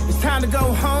ship. It's time to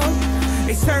go home.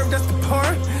 They served us the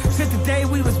porn since the day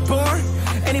we was born.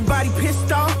 Anybody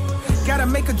pissed off? Gotta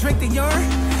make a drink the urine.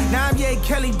 Now I'm Ye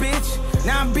Kelly, bitch.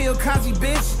 Now I'm Bill Cosby,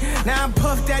 bitch. Now I'm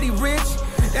Puff Daddy Rich.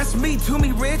 That's me, to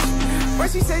me, rich. Where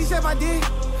she say she said my dick?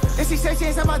 And she say she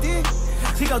ain't said my dick.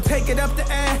 She gon' take it up the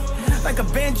ass like a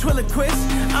ventriloquist.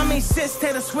 I mean, sis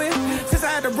Taylor Swift. Since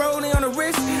I had the rolling on the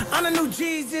wrist, I'm the new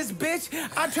Jesus, bitch.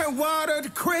 I turn water to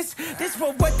Chris. This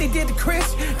for what they did to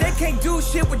Chris. They can't do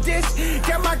shit with this.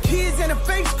 Got my kids in a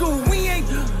fake school. We ain't.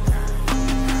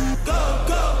 Go.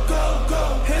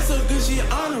 Hair so good, she an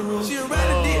honor roll. She ride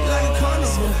a dick like a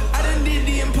carnival. I done did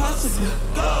the impossible.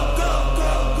 Go.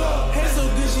 Hair so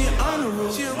good, she an honor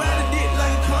roll. She ride a dick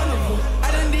like a carnival.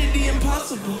 I done did the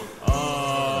impossible.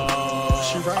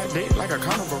 She ride dick like a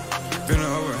carnival. Feeling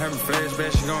over, having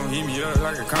flashbacks, she gon' eat me up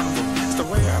like a carnival. It's the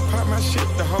way I pop my shit,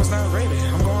 the hoes not ready.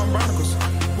 I'm going barnacles.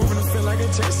 Moving to feel like a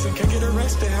Jason, can't get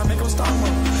arrested, I make them stop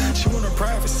mode. She want a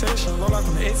private session, roll out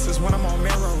them X's when I'm on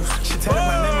Melrose. She tatted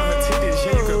my name on her titties,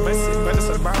 yeah, you could bust it, but it's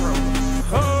a borrow.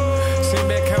 Sitting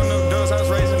back counting up doors, I was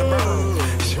raised in the borough.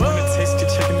 She wanna taste your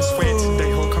chicken and sweat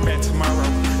today, ho, come back tomorrow.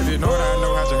 If you know what I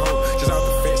know, how'd you hope? Just off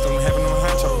the fence, don't have no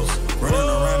honchos. Running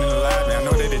around in the lobby, I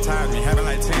know that they tired me, having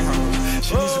like 10 hoes.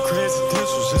 She needs some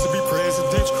presidentials just to be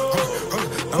presidential.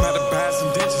 I'm about to buy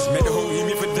some ditches, make the whole eat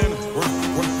me for dinner.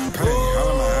 Pain all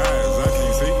in my eyes, I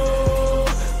can't see.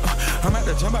 I'm about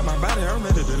to jump out my body, I'm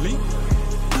ready to leap.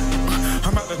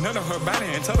 I'm about to nut on her body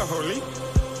and tell the whole leap.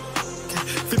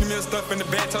 50 mil stuff in the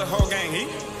bag, tell the whole gang eat.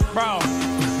 Bro.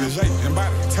 The shape and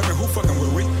body, tell me who fucking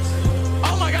with we.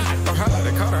 Oh my God. I'm hot like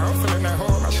the Carter, I'm feeling that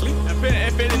hole in my sleep. I'm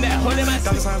feeling that hole in my sleep.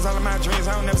 Dollar signs all in my dreams,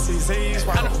 I don't never see Z's.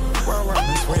 Wow,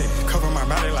 this way, cover my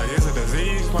body like it's a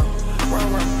disease. Wow.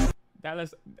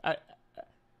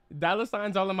 Dollar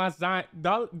signs all in my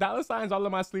dollar signs all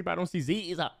in my sleep. I don't see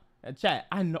Z's up. Chat.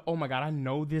 I know. Oh my God. I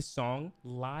know this song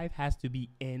live has to be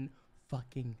in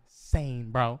fucking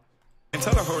sane, bro. And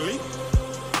tell the whole leap.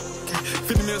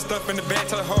 50 mil stuff in the bag,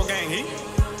 tell the whole gang eat.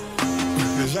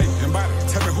 The shape and body,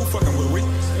 tell me who fucking with we.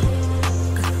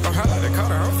 I'm hot like the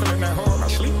Carter, I'm feeling that hole in my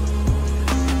sleep.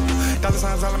 Dollar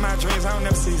signs all in my dreams, I don't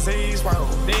never see Z's. Wow,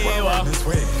 this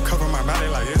way, cover my body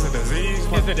like it's a disease.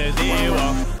 It's a disease.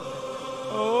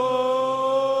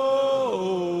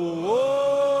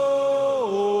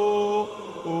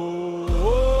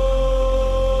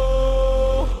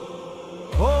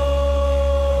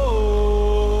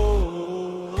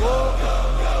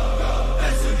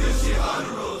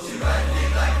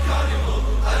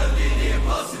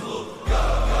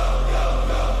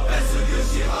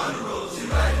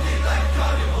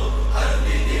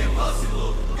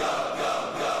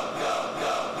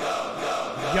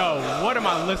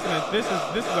 Listeners,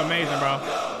 this is amazing, bro.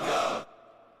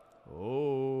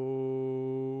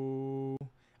 Oh.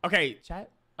 Okay, chat.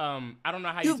 I don't know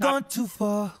how You've gone too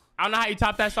far. I don't know how you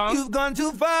top that song. You've gone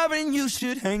too far and you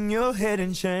should hang your head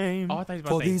in shame. Oh, I thought you was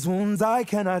about For to say. these wounds I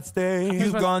cannot stay.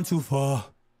 You've gone too far.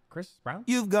 Chris Brown?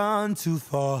 You've gone too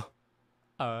far.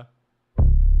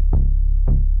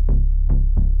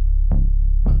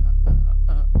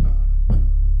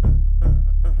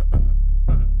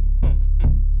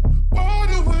 Wide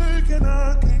awake and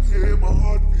I can hear my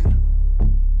heartbeat.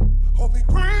 Hope he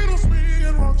cradles me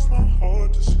and rocks my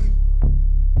heart to sleep.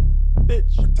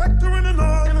 Bitch. Protector in the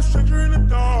night and a stranger in the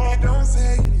dark. Don't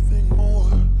say anything more.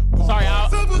 Sorry, I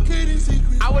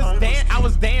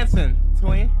was dancing,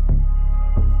 twin.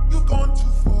 You've gone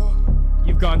too far.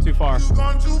 You've gone too far. You've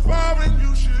gone too far and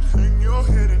you should hang your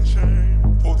head in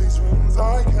shame. For these wounds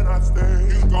I cannot stay.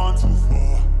 You've gone too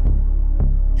far.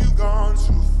 You've gone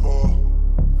too far.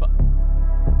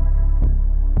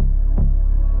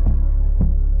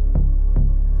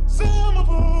 Some of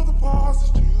all the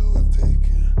paths that you have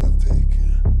taken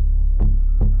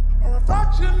are a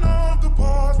fraction of the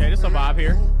past. Okay, there's a vibe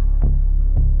here.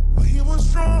 But he was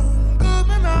stronger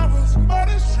than I was, but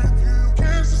his strength you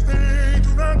can't sustain.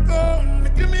 Do not go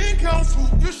and give me counsel.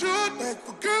 You should beg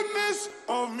forgiveness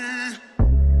of me.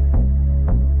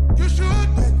 You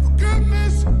should beg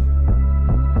forgiveness.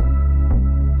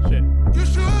 Shit. You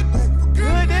should beg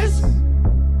forgiveness.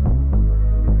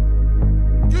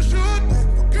 You should beg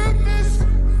forgiveness.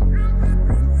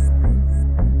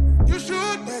 You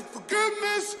should beg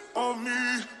forgiveness of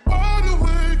me. Wide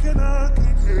awake and I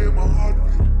can hear my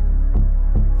heartbeat.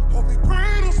 Hope he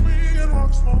cradles me and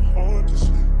rocks my heart to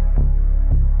sleep.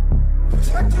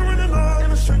 Protector in the night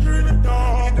and a stranger in the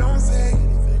dark. Don't say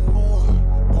anything more.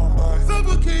 Gone by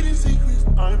suffocating secrets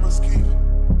I must keep.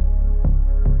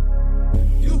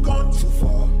 You've gone too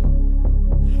far.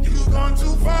 You've gone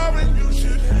too far and you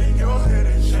should hang your head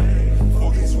in shame.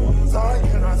 For these wounds I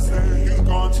cannot say. You've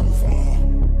gone too far.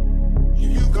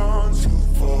 You've gone too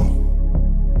far.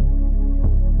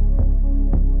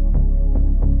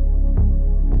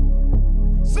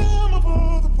 Some of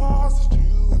all the paths that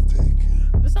you have taken.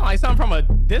 This sounds like something from a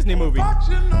Disney movie.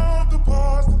 Fraction of the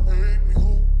past that made me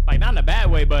whole. Like, not in a bad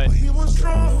way, but He was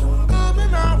stronger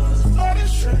than I was, but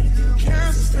his strength you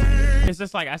can't sustain. it's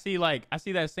just like I see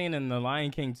that scene in The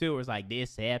Lion King too, where it's like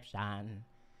deception,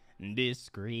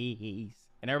 disgrace,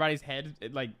 and everybody's head,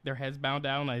 like their heads bowed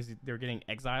down as they're getting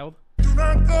exiled. Do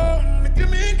not go and give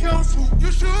me counsel.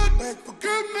 You should beg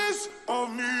forgiveness of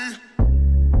me.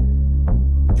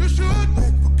 You should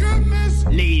beg forgiveness.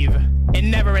 Leave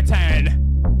and never return.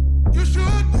 You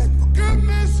should beg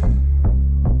forgiveness.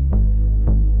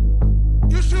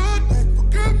 You should beg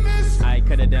forgiveness. I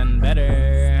could have done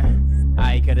better.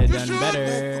 I could have You done should better.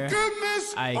 beg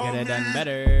forgiveness I of could have done me.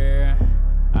 better.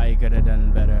 I could have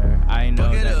done better. I know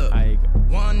Fuck it that up. I.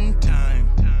 One time.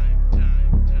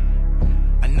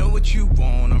 I know what you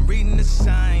want. I'm reading the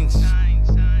signs.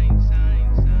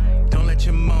 Don't let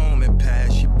your moment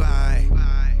pass you by.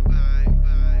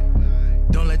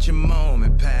 Don't let your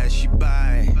moment pass you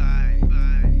by.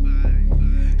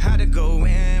 Had to go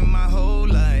in my whole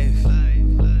life.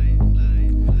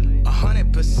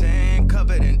 100%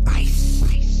 covered in ice.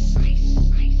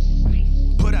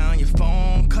 Put down your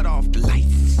phone, cut off the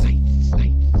lights.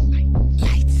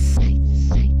 Lights.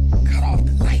 Cut off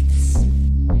the lights.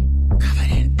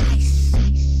 Covered in ice.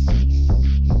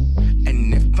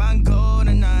 And if I go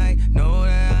tonight, know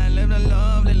that I lived a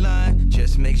lovely life.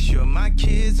 Just make sure my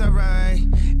kids are right,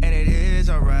 and it is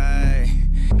alright.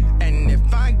 And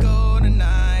if I go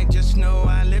tonight, just know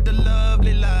I lived a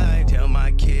lovely life. Tell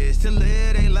my kids to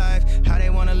live their life, how they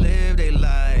wanna live their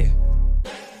life.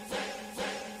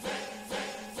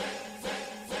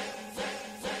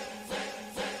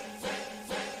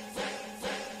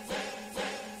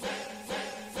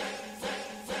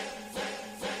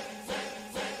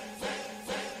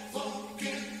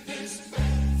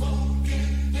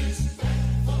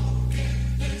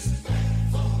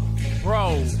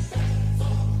 Bro.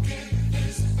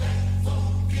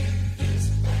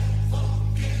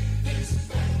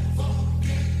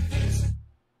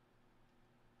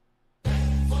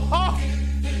 Oh.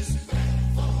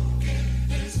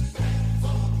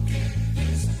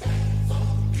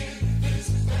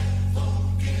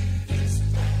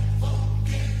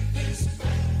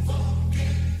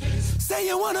 Say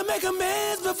you wanna make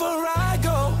amends before I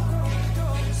go.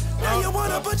 Now you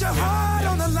wanna put your heart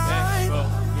on the line.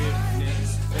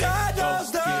 God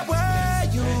knows the way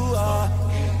you are.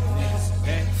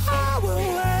 I will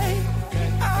wait.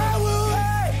 I will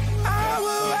wait. I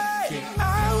will wait.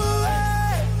 I will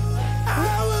wait.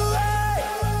 I will wait.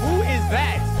 Who is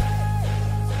that?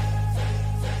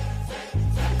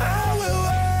 I will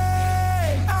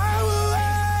wait. I will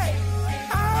wait.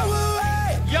 I will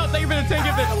wait. Yo, thank you for the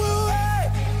ticket. I will wait.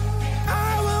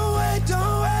 I will wait.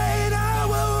 Don't wait. I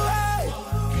will wait.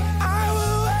 I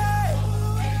will wait.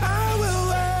 I will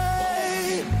wait.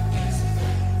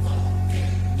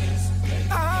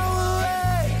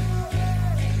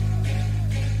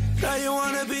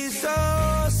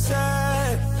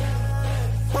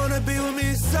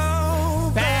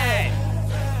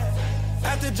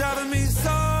 left it driving me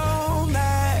so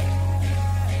mad.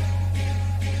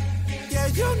 Yeah,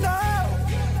 you know,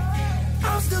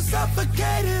 I'm still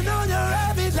suffocating on your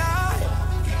every lie.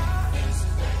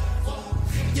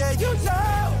 Yeah, you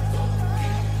know,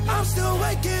 I'm still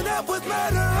waking up with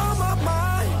murder on my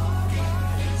mind.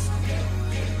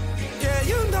 Yeah,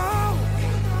 you know,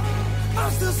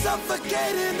 I'm still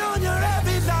suffocating on your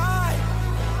every lie.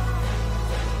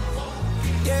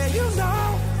 Yeah, you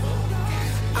know,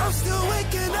 I'm still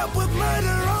waking up with murder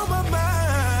on my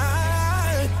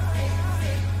mind.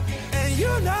 And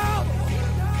you know,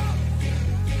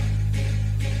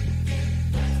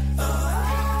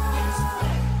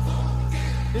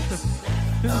 this is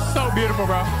so beautiful,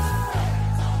 bro.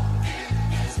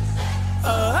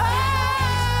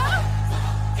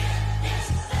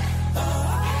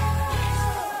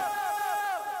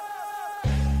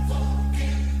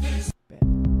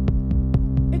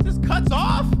 It just cuts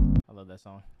off. I love that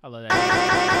song. I love that.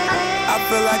 I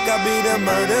feel like I be the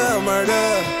murder.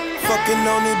 Fucking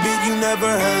on the beat you never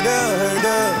heard of.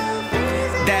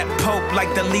 That Pope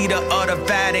like the leader of the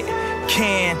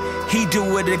Vatican. He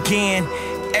do it again.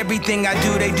 Everything I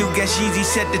do, they do. Guess Yeezy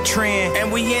set the trend.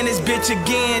 And we in this bitch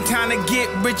again, time to get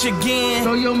rich again.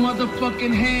 Throw your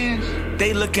motherfucking hands.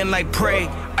 They looking like prey.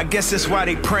 I guess that's why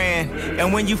they praying.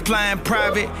 And when you flying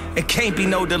private, it can't be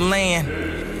no delaying.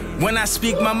 When I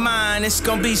speak my mind, it's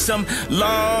gonna be some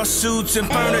lawsuits and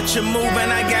furniture moving.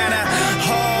 I gotta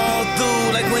haul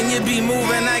through like when you be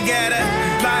moving. I gotta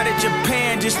fly to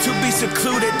Japan just to be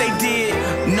secluded. They did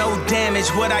no damage.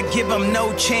 Would I give them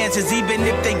no chances? Even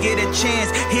if they get a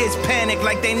chance, here's panic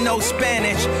like they know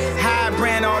Spanish. How I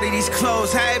brand all of these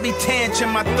clothes, how every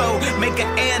tantrum I throw, make an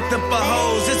anthem for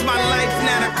hoes. It's my life,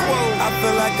 not a quote. I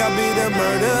feel like I be the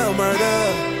murder.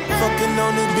 Fucking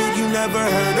on the beat you never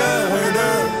heard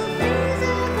of.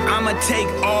 I'ma take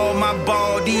all my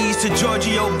baldies to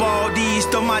Giorgio Baldi's,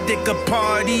 throw my dick a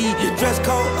party. Your dress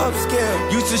code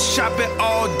upscale. Used to shop at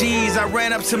Aldi's, I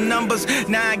ran up some numbers,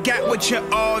 now I got what you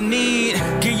all need.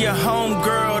 Give your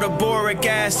homegirl the boric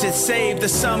acid, save the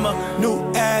summer. New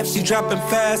apps, she dropping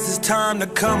fast, it's time to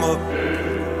come up.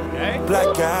 Okay.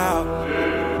 Blackout,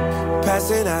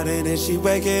 passing out and then she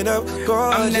waking up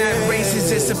gorgeous. I'm not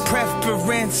racist, it's a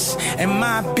preference, and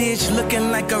my bitch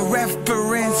looking like a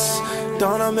reference.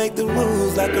 Don't I make the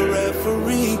rules like a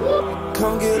referee?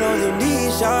 Come get on your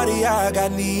knees, shawty, I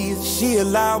got needs. She a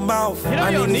loud mouth.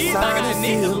 I need to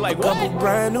seal like a couple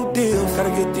brand new deals. Gotta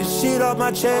get this shit off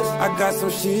my chest. I got some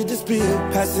shit to spill.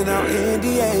 Passing out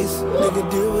NDAs,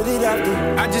 nigga deal with it after.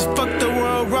 I just fucked the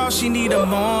world raw, she need a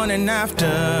morning after.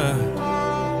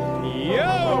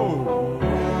 Yo!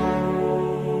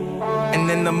 And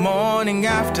then the morning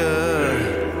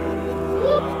after.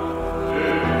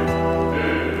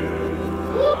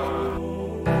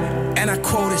 And I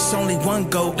quote, it's only one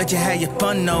goat, let you have your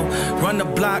fun though. Run the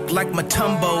block like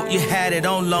Matumbo, you had it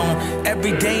on loan.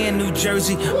 Every day in New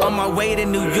Jersey, on my way to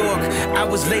New York. I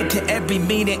was late to every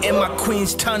meeting in my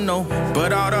Queens tunnel.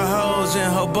 But all the hoes in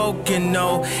Hoboken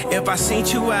know, if I seen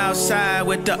you outside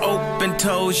with the open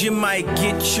toes, you might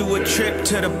get you a trip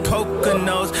to the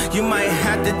Poconos. You might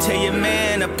have to tell your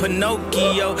man a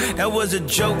Pinocchio. That was a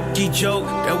jokey joke,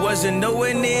 that wasn't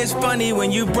nowhere near as funny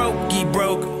when you broke.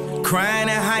 Crying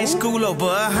in high school over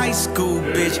a high school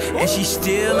bitch, and she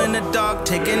still in the dark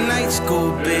taking night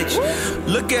school, bitch.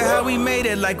 Look at how we made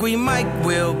it like we Mike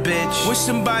Will, bitch. Wish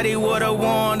somebody would've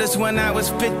warned us when I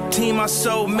was 15, my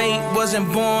soulmate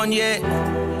wasn't born yet.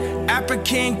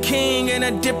 African king in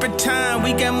a different time,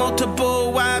 we got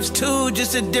multiple wives too,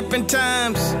 just at different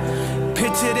times.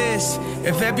 Picture this,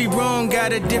 if every room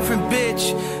got a different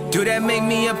bitch, do that make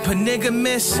me a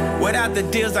polygamist? Without the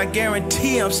deals, I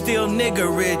guarantee I'm still nigga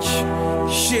rich.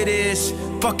 Shit is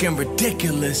fucking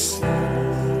ridiculous.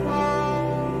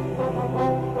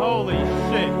 Holy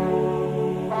shit.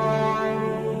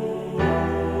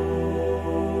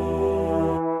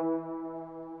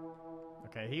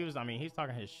 Okay, he's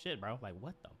talking his shit, bro. Like,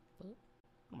 what the fuck?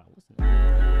 What am I listening to?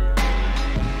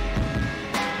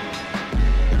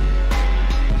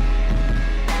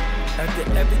 After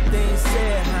everything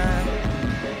said,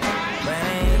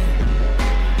 rain.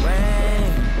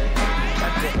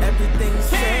 After everything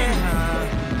said,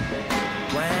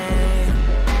 rain.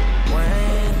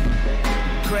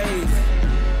 Crazy,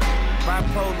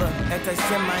 bipolar,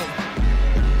 anti-Semite,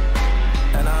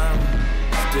 and I'm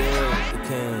still the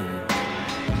king.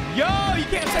 Yo, you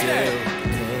can't say that.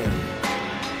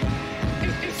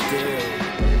 Still.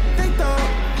 They thought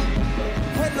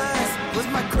headlines was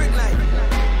my kryptonite.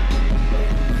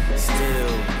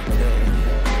 Still.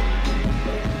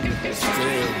 He's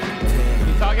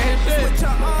talking his shit. What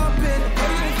y'all all been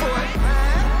waiting for?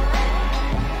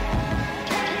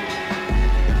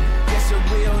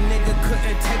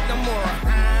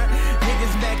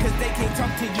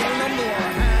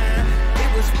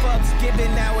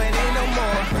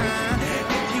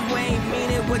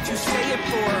 what you say it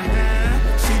for, huh?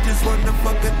 She just wanna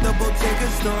fuck at the Bodega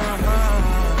store,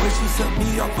 huh? When she set me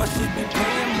off, I should be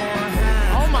Paying more,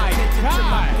 huh? Oh my Attention to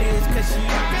my God. biz, cause she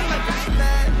acting like a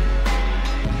slut.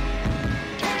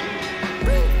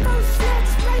 Bring those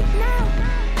sluts right now.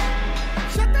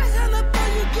 Shut the hell up or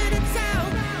you get it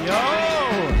out. Yo.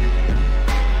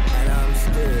 And I'm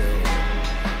still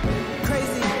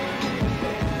crazy,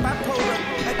 bipolar,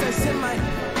 at that semi.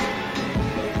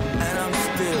 And I'm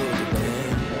still the king.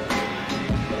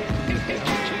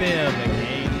 Still the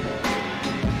game.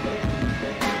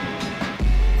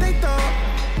 They thought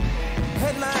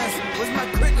headlines was my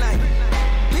kryptonite.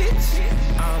 Bitch,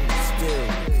 I'm still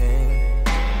the king.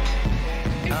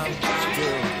 I'm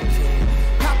still the king.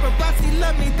 Paparazzi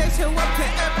love me, they show up to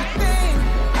everything.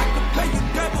 I could pay you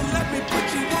double, let me put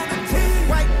you on a team.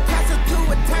 White Castle to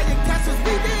Italian castles,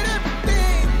 we did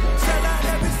everything. Sell out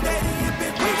every stadium,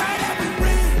 bitch, we got every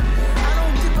ring. I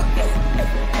don't give a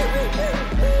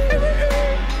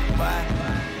why?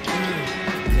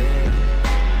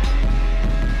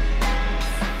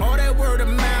 All that word of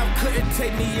mouth couldn't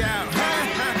take me out.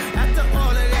 After all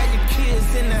of that, your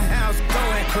kids in the house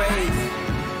going crazy.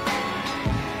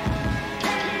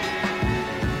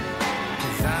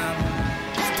 'Cause I'm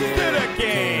Still the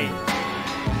king.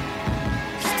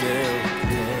 Still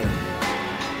king.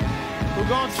 Who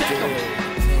gon' check him?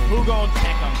 Still king. Who gon'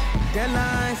 check him?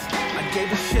 Deadlines, I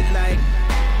gave a shit like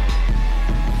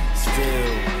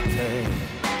still king.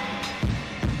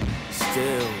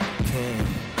 Still king.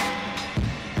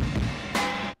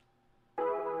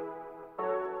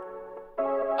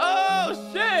 Oh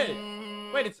shit!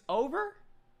 Wait, it's over?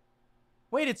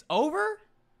 Wait, it's over?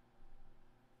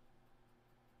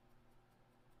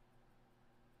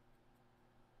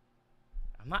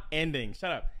 I'm not ending.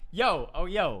 Shut up. Yo, oh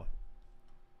yo.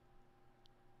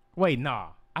 Wait, nah.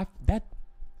 That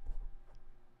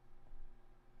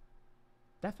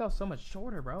felt so much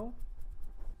shorter, bro.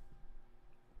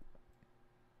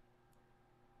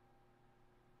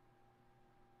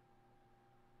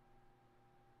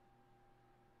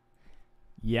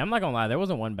 Yeah, I'm not gonna lie. There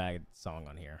wasn't one bad song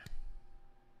on here.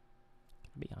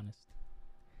 Can I be honest?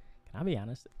 Can I be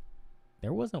honest?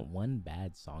 There wasn't one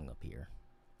bad song up here.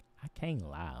 I can't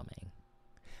lie, man.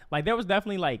 Like, there was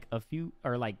definitely, like, a few,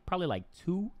 or, like, probably, like,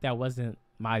 two that wasn't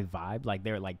my vibe. Like,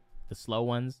 they're, like, the slow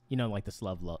ones. You know, like, the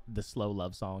slow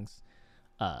love songs.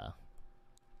 But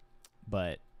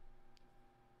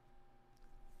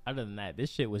other than that,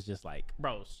 this shit was just, like,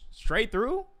 bro, straight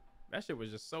through? That shit was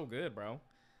just so good, bro.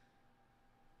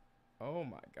 Oh,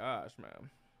 my gosh, man.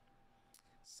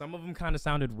 Some of them kind of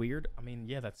sounded weird. I mean,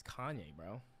 yeah, that's Kanye,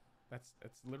 bro. That's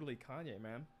literally Kanye,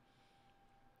 man.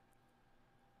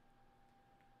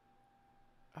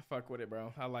 I fuck with it,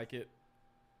 bro. I like it.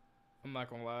 I'm not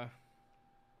gonna lie.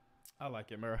 I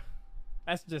like it, bro.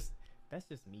 That's just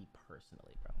me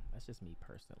personally, bro. That's just me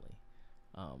personally.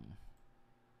 Let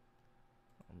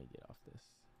me get off this.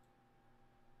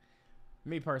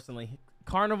 Me personally,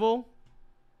 Carnival,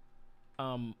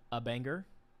 a banger.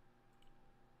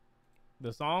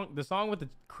 The song with the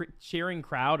cheering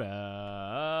crowd,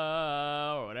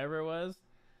 or whatever it was.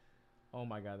 Oh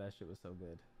my god, that shit was so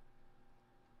good.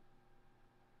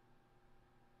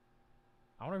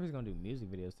 I wonder if he's gonna do music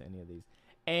videos to any of these.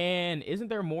 And isn't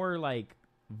there more like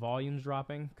volumes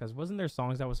dropping? Because wasn't there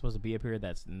songs that was supposed to be up here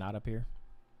that's not up here?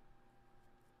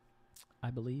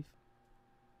 I believe.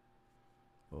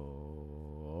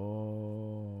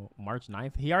 Oh, March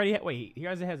 9th. He already he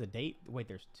already has a date. Wait,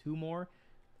 there's two more.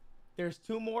 There's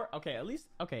two more. Okay, at least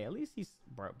he's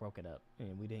broke it up,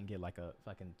 and we didn't get like a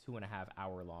fucking 2.5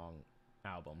 hour long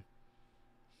album.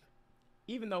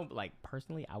 Even though, like,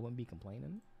 personally, I wouldn't be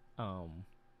complaining.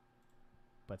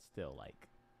 But still, like,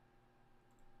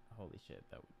 holy shit,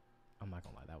 I'm not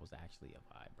gonna lie, that was actually a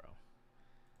vibe, bro.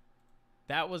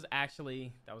 That was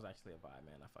actually a vibe,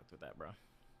 man. I fucked with that, bro.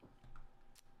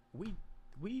 We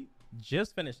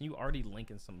just finished, and you already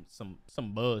linking some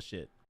bullshit.